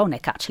nice with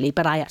tonic actually,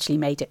 but I actually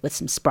made it with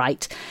some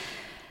Sprite.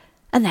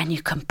 And then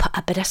you can put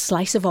a bit of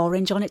slice of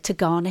orange on it to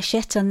garnish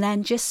it, and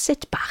then just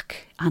sit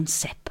back and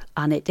sip.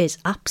 And it is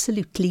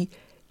absolutely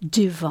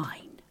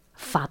divine.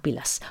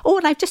 Fabulous. Oh,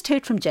 and I've just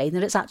heard from Jane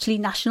that it's actually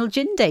National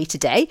Gin Day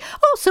today.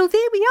 Oh, so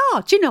there we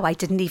are. Do you know, I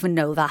didn't even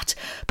know that.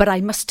 But I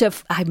must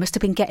have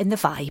been getting the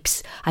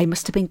vibes. I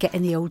must have been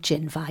getting the old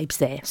gin vibes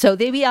there. So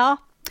there we are.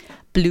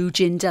 Blue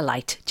Gin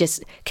Delight.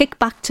 Just kick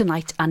back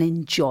tonight and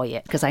enjoy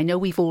it, because I know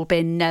we've all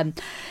been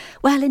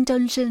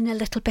indulging a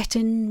little bit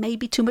in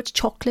maybe too much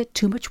chocolate,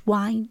 too much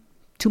wine,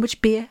 too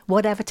much beer,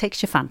 whatever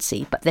takes your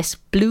fancy, but this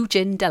Blue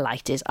Gin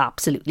Delight is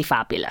absolutely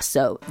fabulous.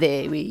 So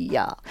there we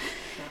are.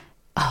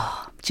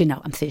 Oh, do you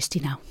know, I'm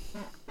thirsty now.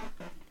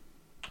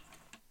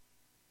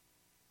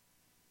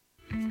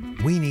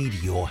 We need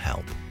your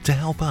help to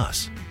help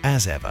us.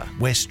 As ever,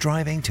 we're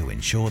striving to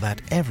ensure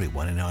that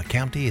everyone in our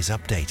county is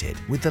updated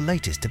with the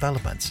latest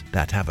developments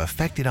that have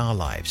affected our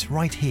lives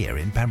right here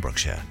in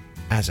Pembrokeshire.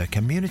 As a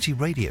community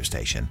radio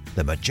station,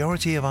 the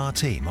majority of our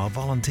team are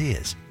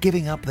volunteers,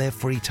 giving up their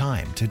free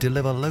time to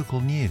deliver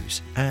local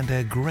news and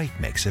a great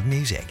mix of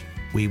music.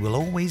 We will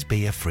always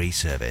be a free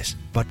service,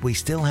 but we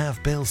still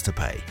have bills to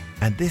pay,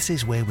 and this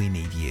is where we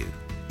need you.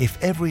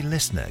 If every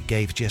listener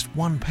gave just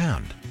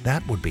 £1,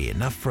 that would be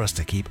enough for us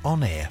to keep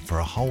on air for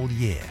a whole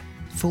year.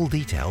 Full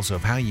details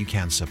of how you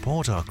can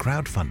support our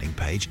crowdfunding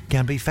page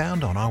can be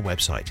found on our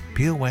website,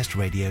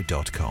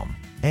 purewestradio.com.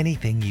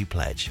 Anything you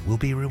pledge will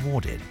be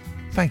rewarded.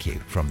 Thank you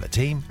from the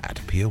team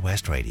at Pure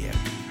West Radio.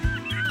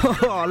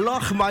 Oh,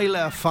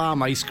 Lochmeyler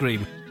Farm Ice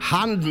Cream.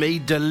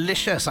 Handmade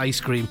delicious ice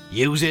cream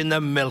using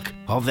the milk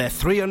of their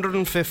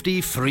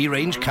 350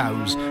 free-range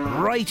cows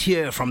right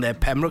here from their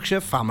Pembrokeshire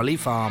family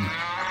farm.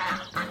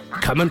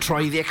 Come and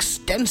try the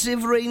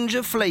extensive range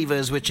of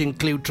flavours which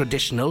include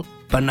traditional,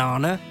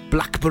 banana,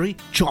 blackberry,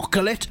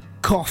 chocolate,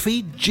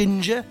 coffee,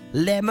 ginger,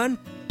 lemon,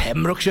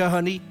 Pembrokeshire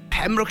honey,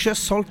 Pembrokeshire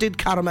salted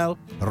caramel,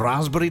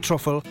 raspberry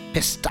truffle,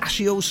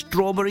 pistachio,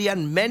 strawberry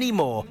and many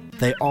more.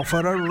 They offer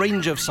a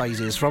range of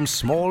sizes from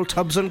small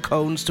tubs and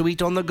cones to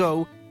eat on the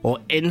go or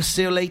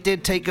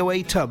insulated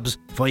takeaway tubs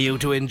for you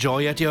to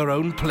enjoy at your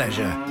own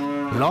pleasure.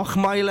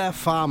 Lochmeyler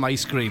Farm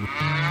Ice Cream.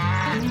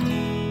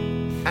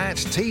 At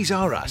Tees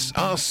R Us,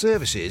 our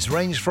services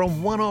range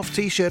from one-off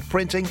t-shirt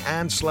printing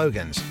and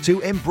slogans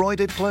to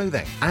embroidered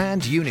clothing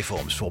and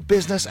uniforms for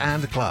business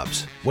and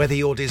clubs. Whether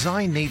your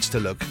design needs to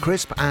look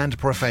crisp and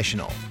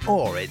professional,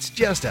 or it's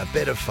just a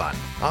bit of fun,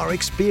 our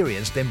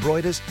experienced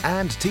embroiders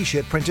and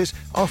t-shirt printers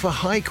offer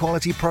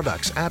high-quality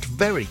products at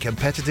very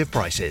competitive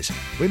prices.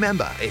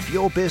 Remember, if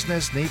your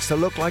business needs to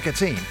look like a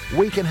team,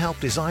 we can help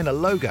design a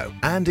logo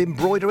and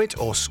embroider it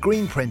or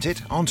screen print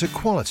it onto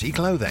quality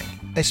clothing,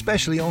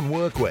 especially on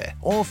workwear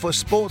or for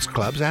sports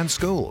clubs and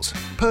schools.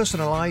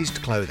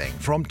 Personalised clothing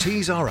from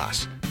Tees R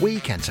Us. We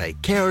can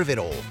take care of it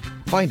all.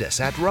 Find us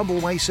at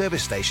Rumbleway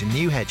Service Station,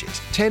 New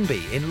Hedges,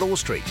 10B in Law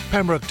Street,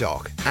 Pembroke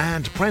Dock,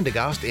 and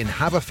Prendergast in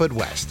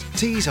Haverfordwest.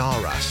 Tees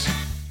R Us.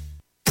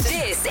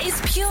 This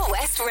is Pure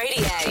West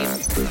Radio.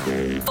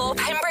 For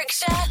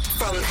Pembrokeshire,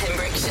 from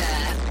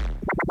Pembrokeshire.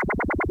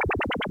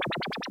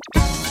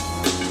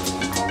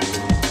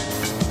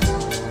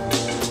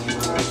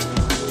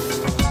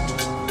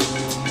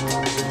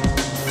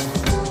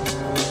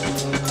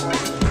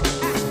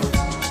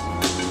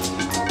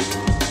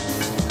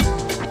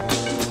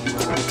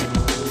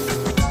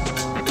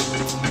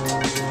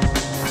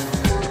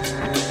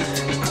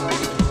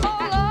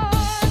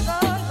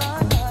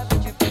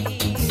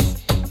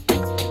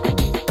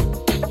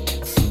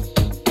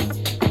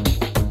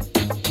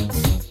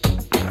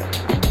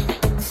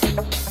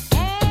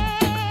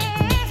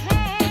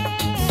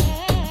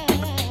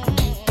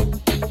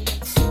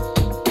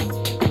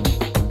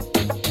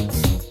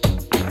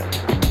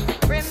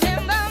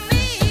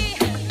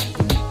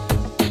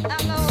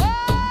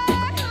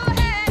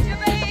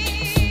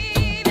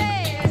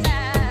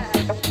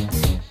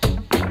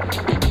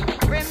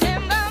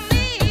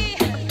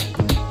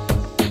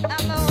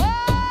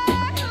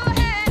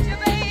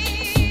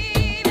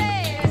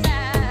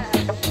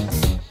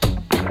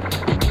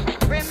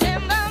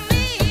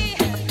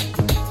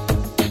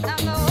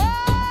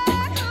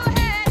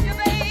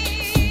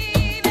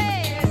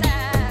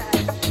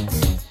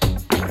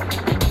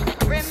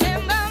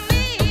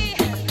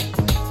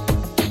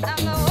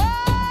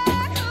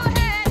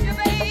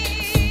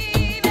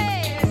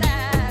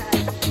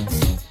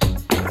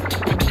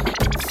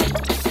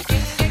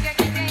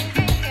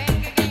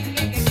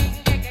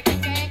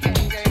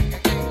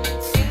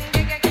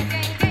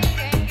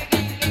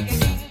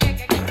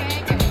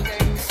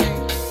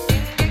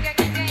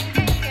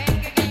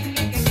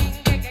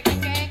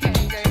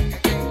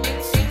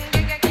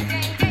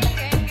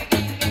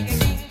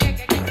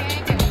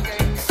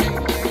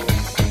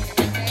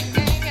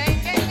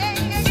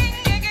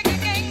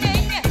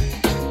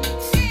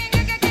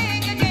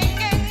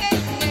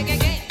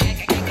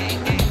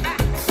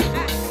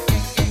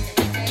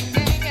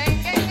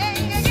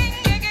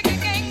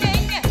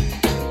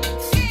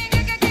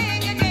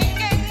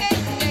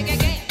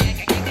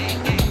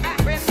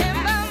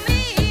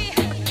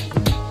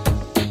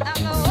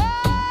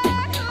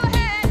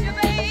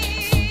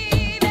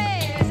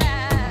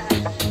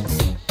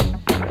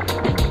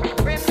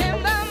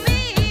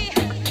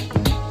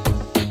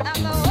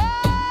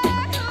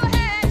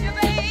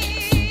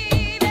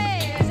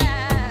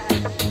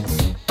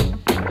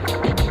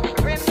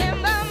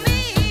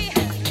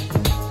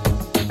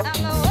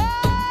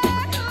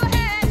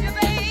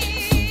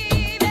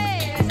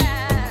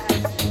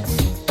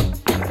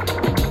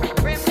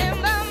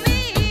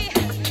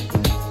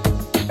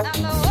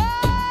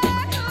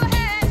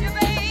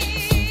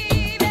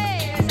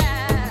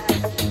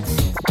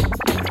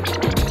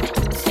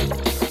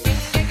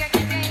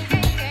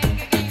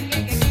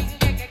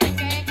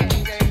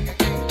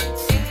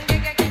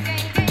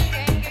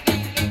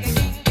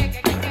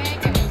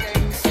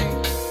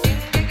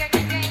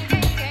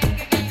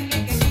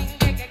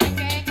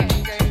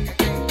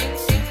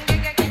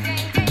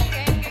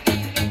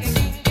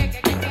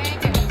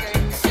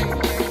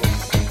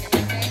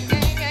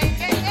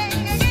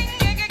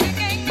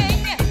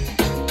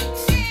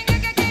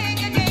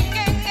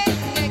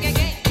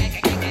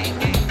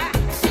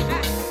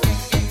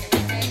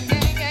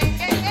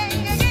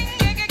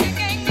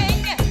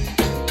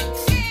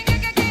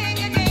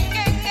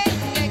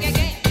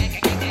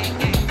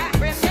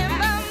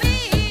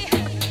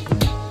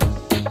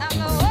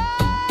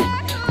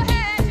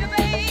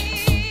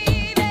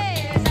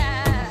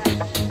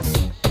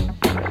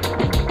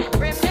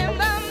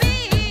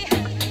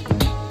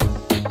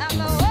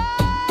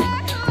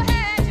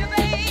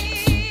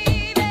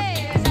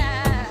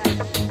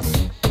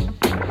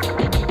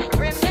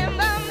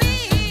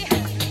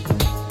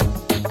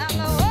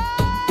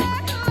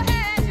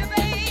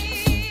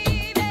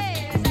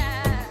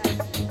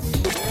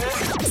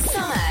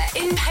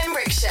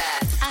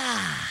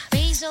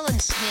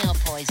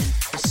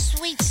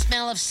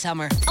 of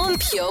summer. On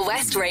Pure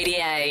West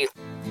Radio.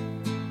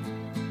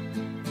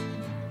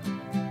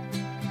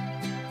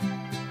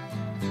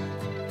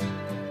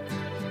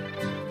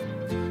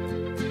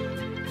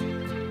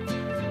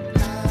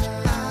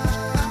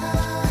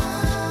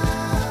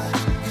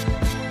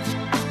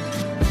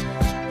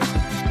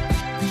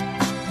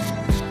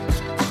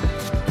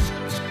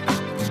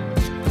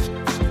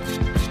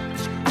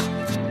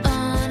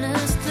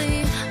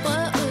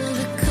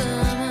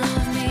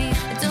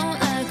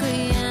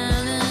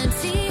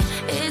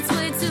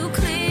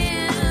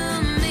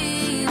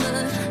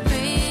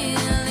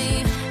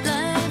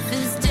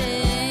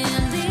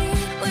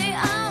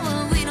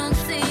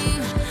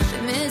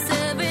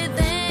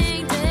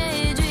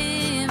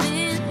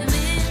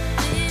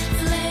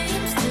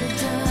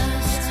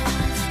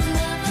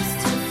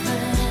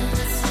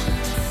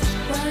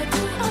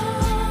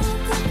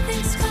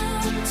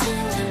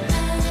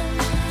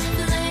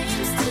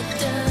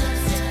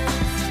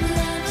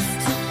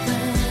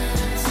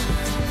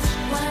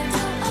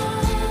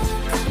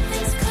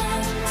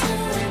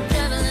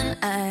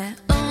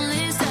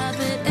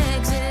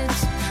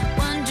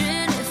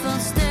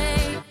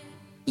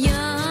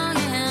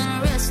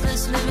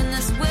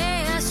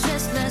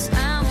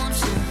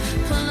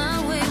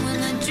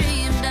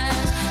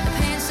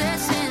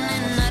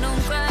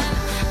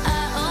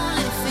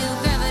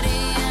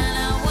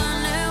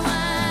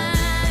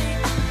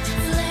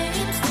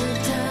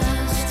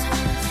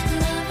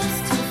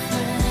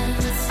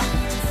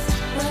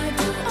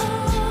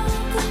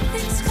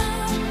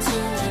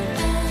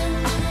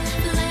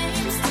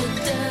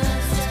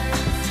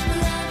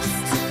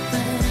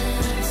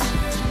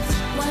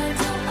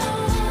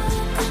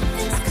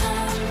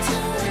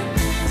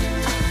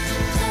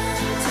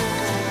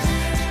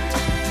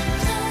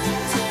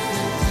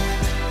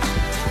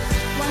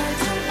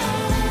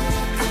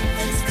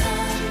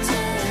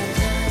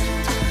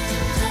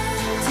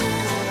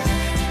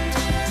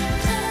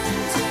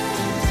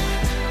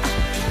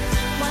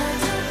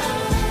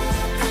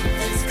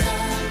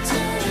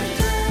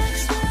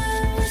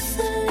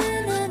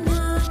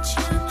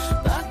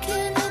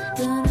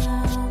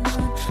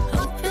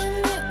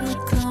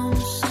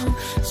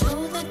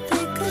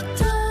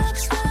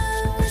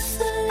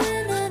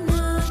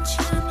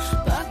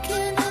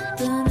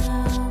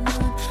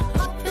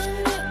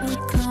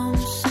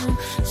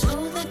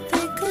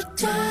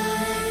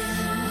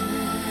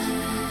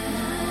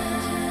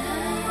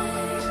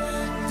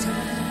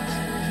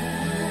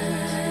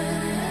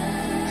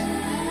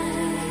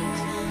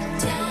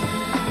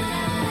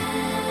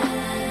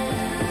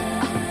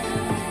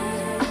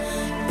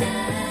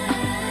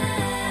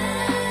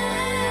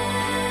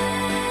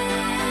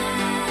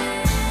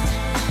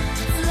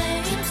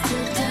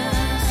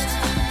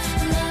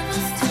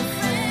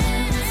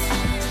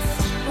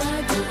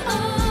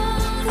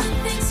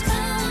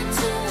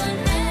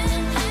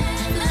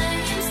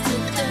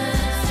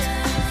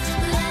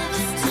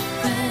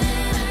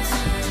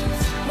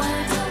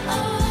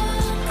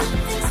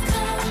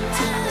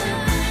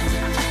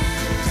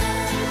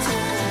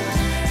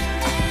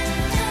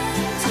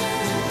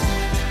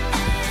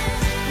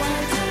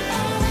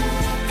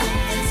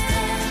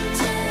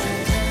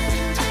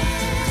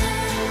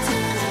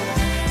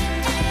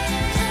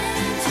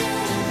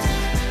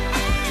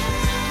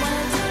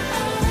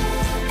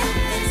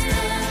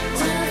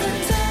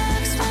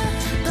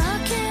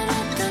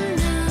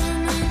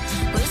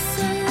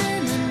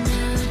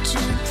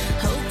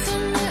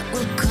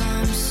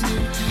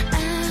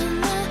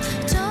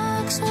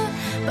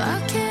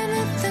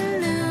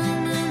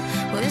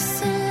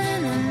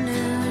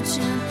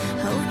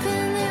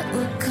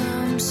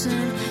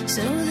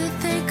 so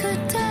that they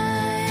could die.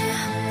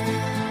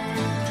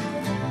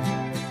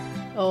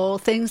 All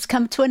things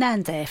come to an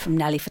end there from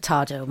Nelly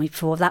Furtado. And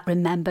before that,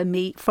 Remember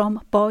Me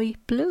from Boy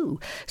Blue.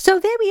 So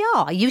there we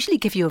are. I usually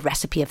give you a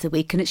recipe of the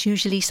week and it's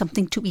usually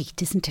something to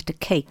eat, isn't it? A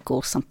cake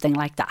or something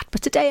like that.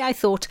 But today I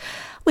thought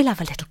we'll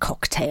have a little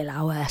cocktail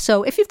hour.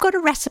 So if you've got a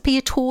recipe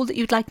at all that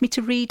you'd like me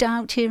to read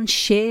out here and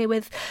share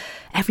with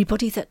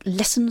everybody that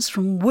listens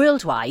from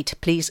worldwide,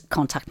 please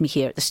contact me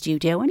here at the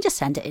studio and just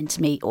send it in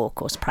to me, or of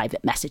course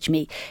private message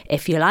me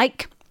if you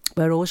like.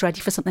 We're always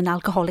ready for something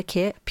alcoholic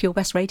here at Pure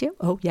West Radio.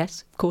 Oh,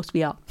 yes, of course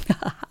we are.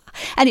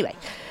 Anyway,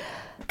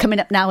 coming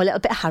up now, a little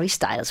bit of Harry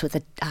Styles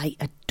with I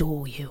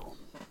Adore You.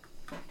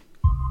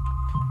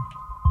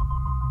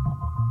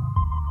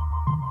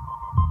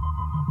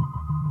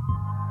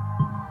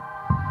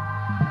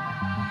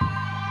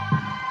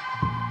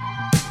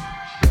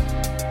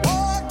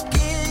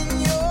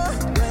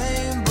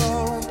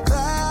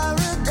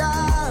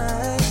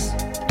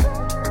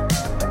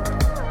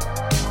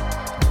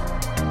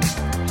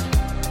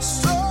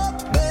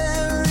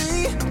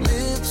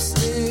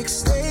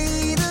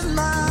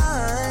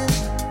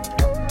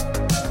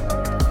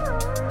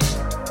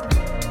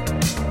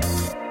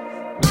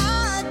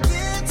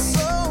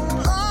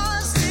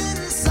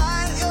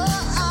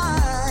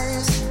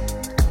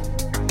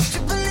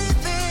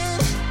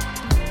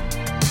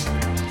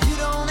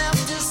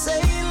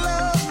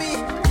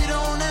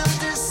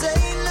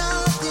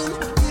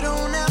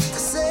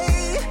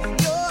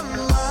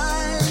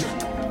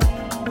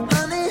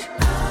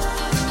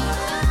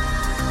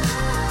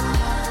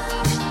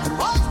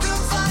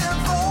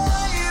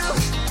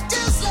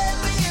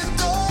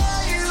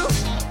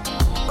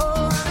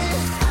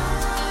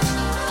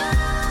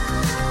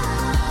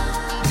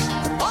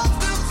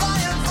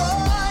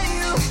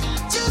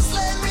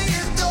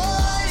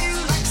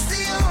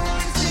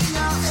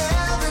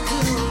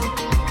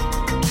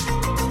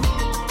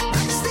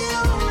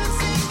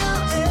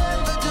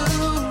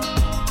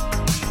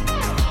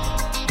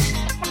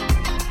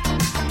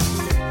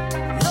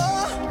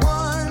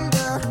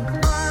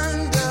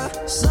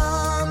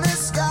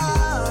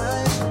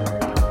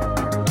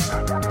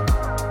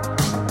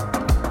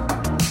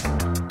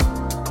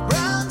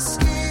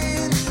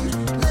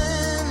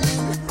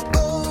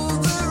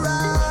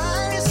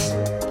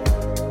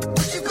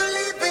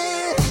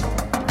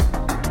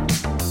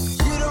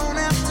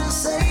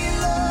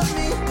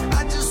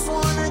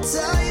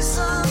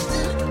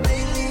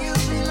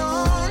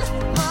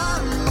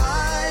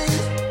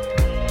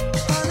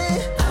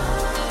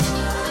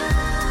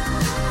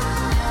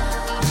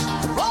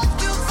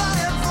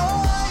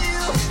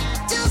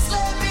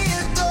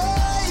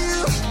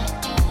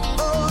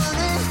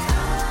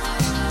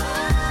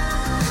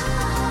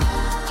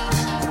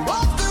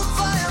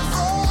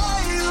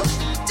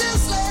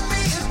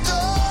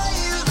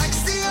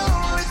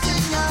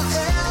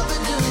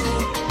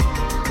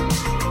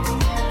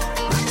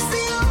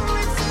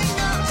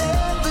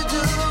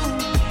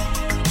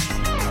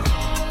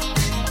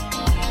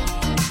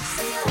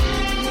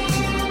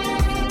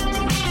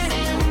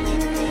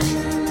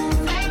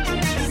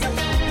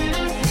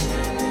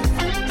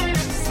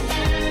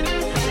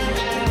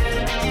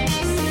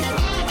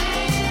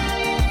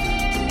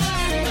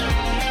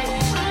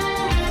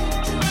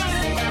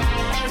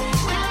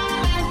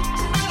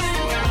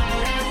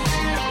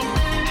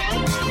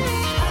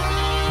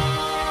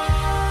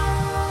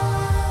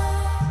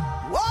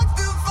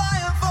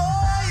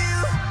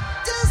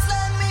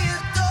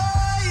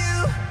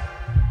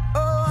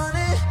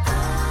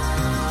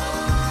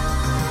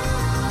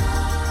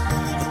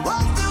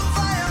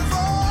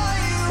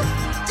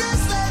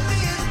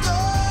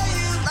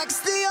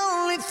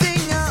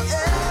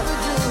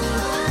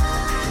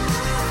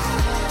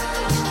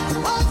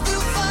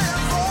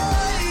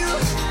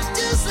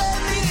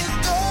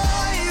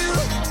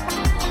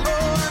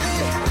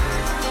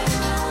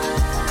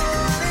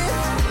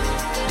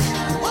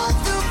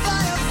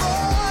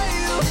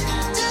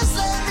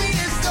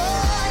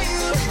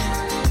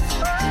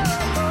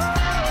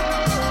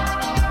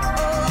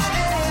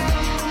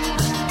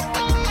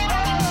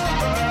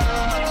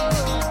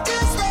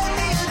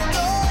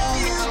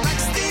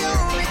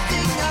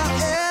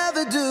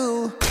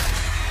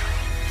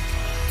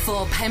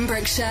 For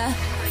Pembrokeshire,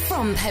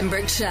 from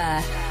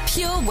Pembrokeshire,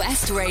 Pure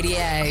West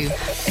Radio.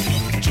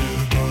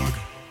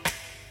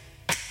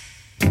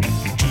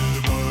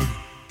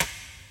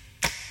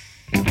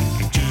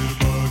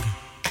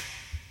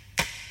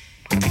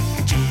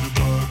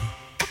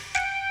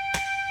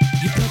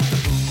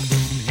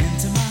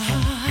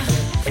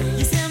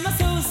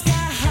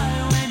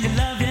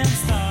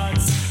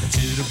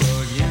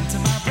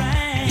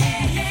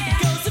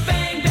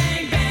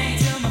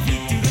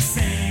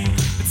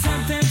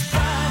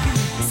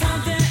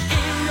 Something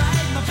ain't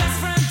right. My best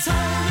friend told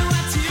me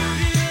what you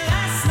did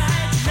last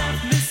night. You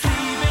left me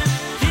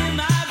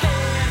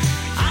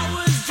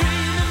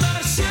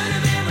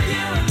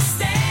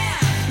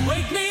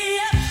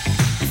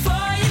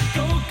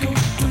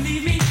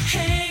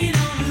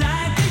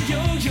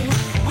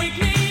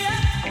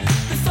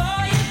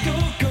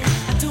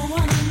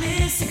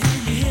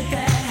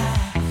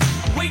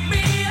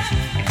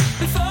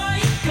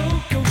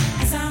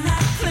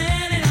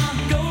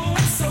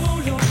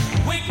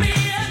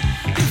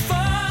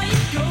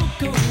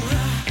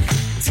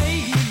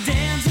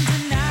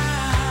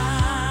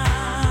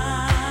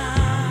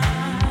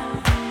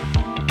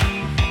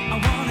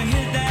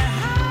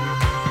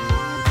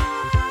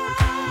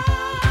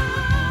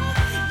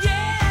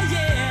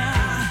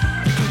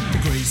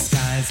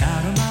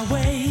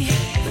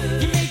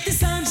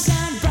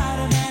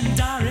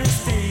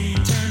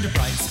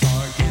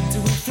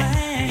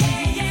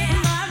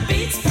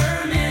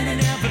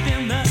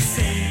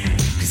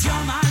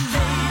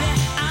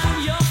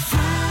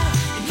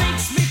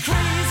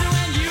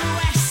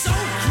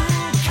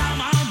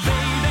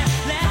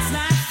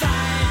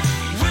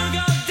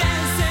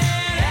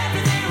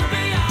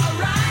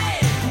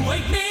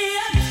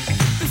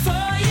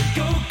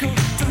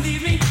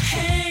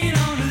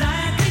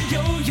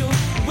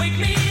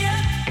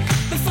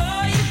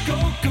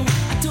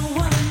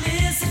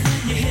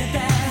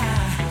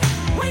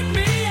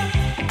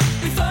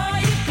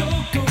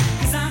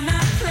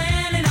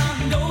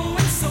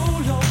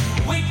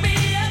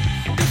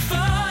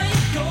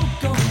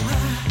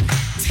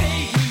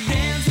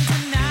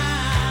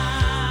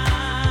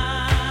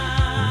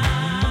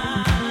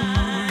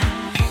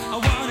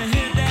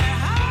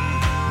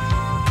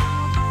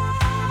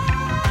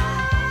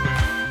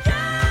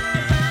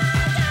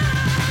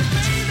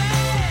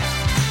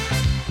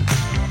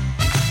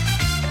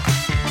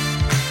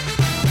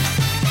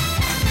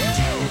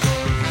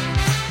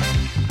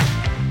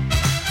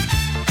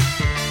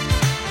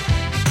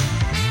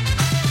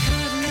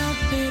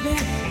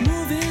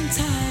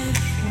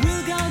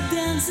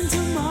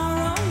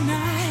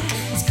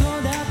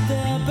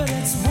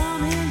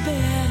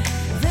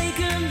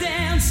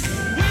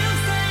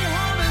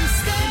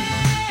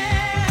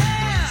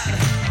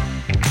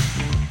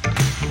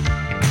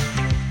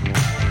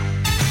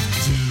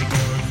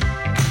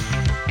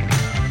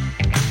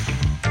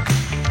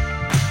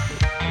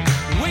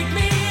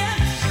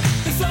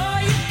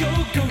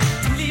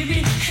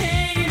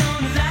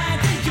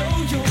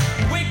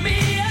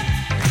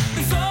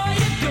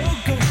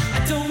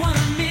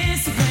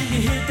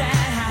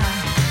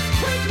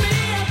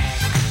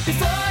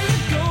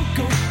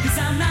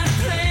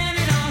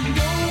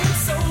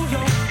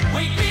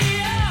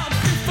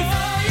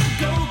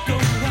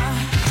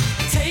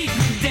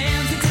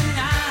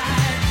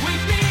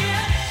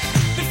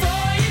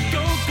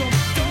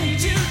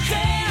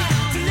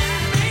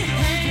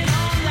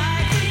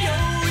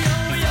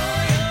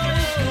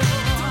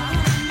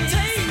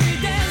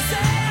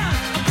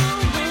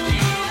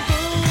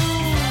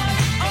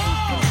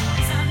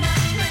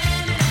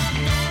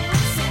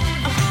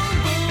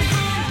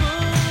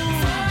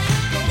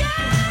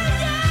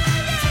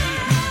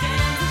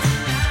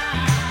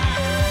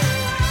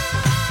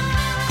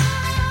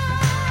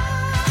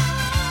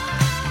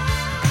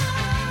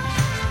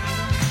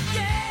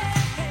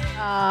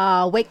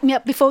Oh, Wake Me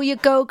Up Before You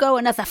Go,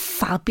 another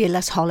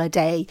fabulous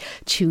holiday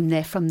tune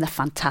there from the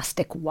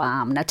fantastic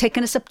Wham. Now,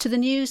 taking us up to the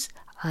news,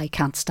 I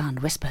Can't Stand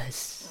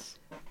Whispers.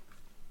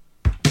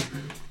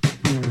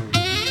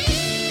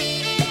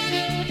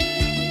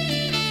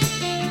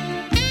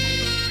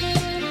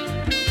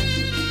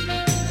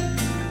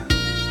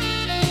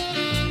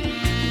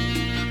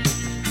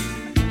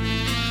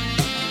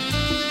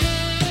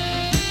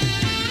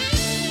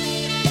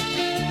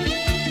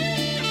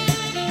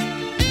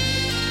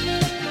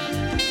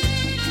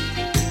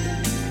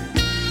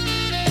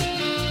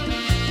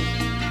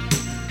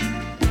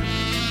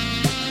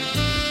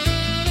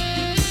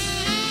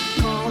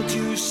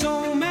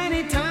 So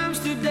many times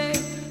today,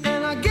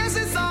 and I guess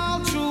it's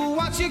all true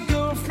what your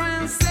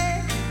girlfriend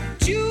said.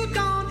 You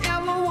don't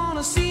ever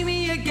wanna see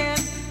me again,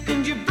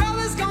 and your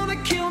brother's gonna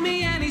kill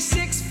me and he's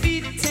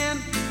 6'10".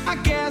 I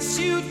guess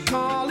you'd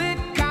call it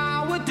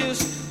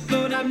cowardice,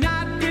 but I'm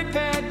not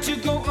prepared to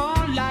go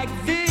on like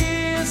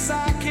this.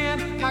 I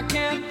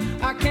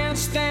can't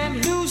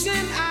stand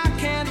losing.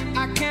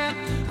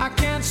 I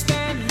can't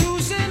stand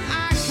losing.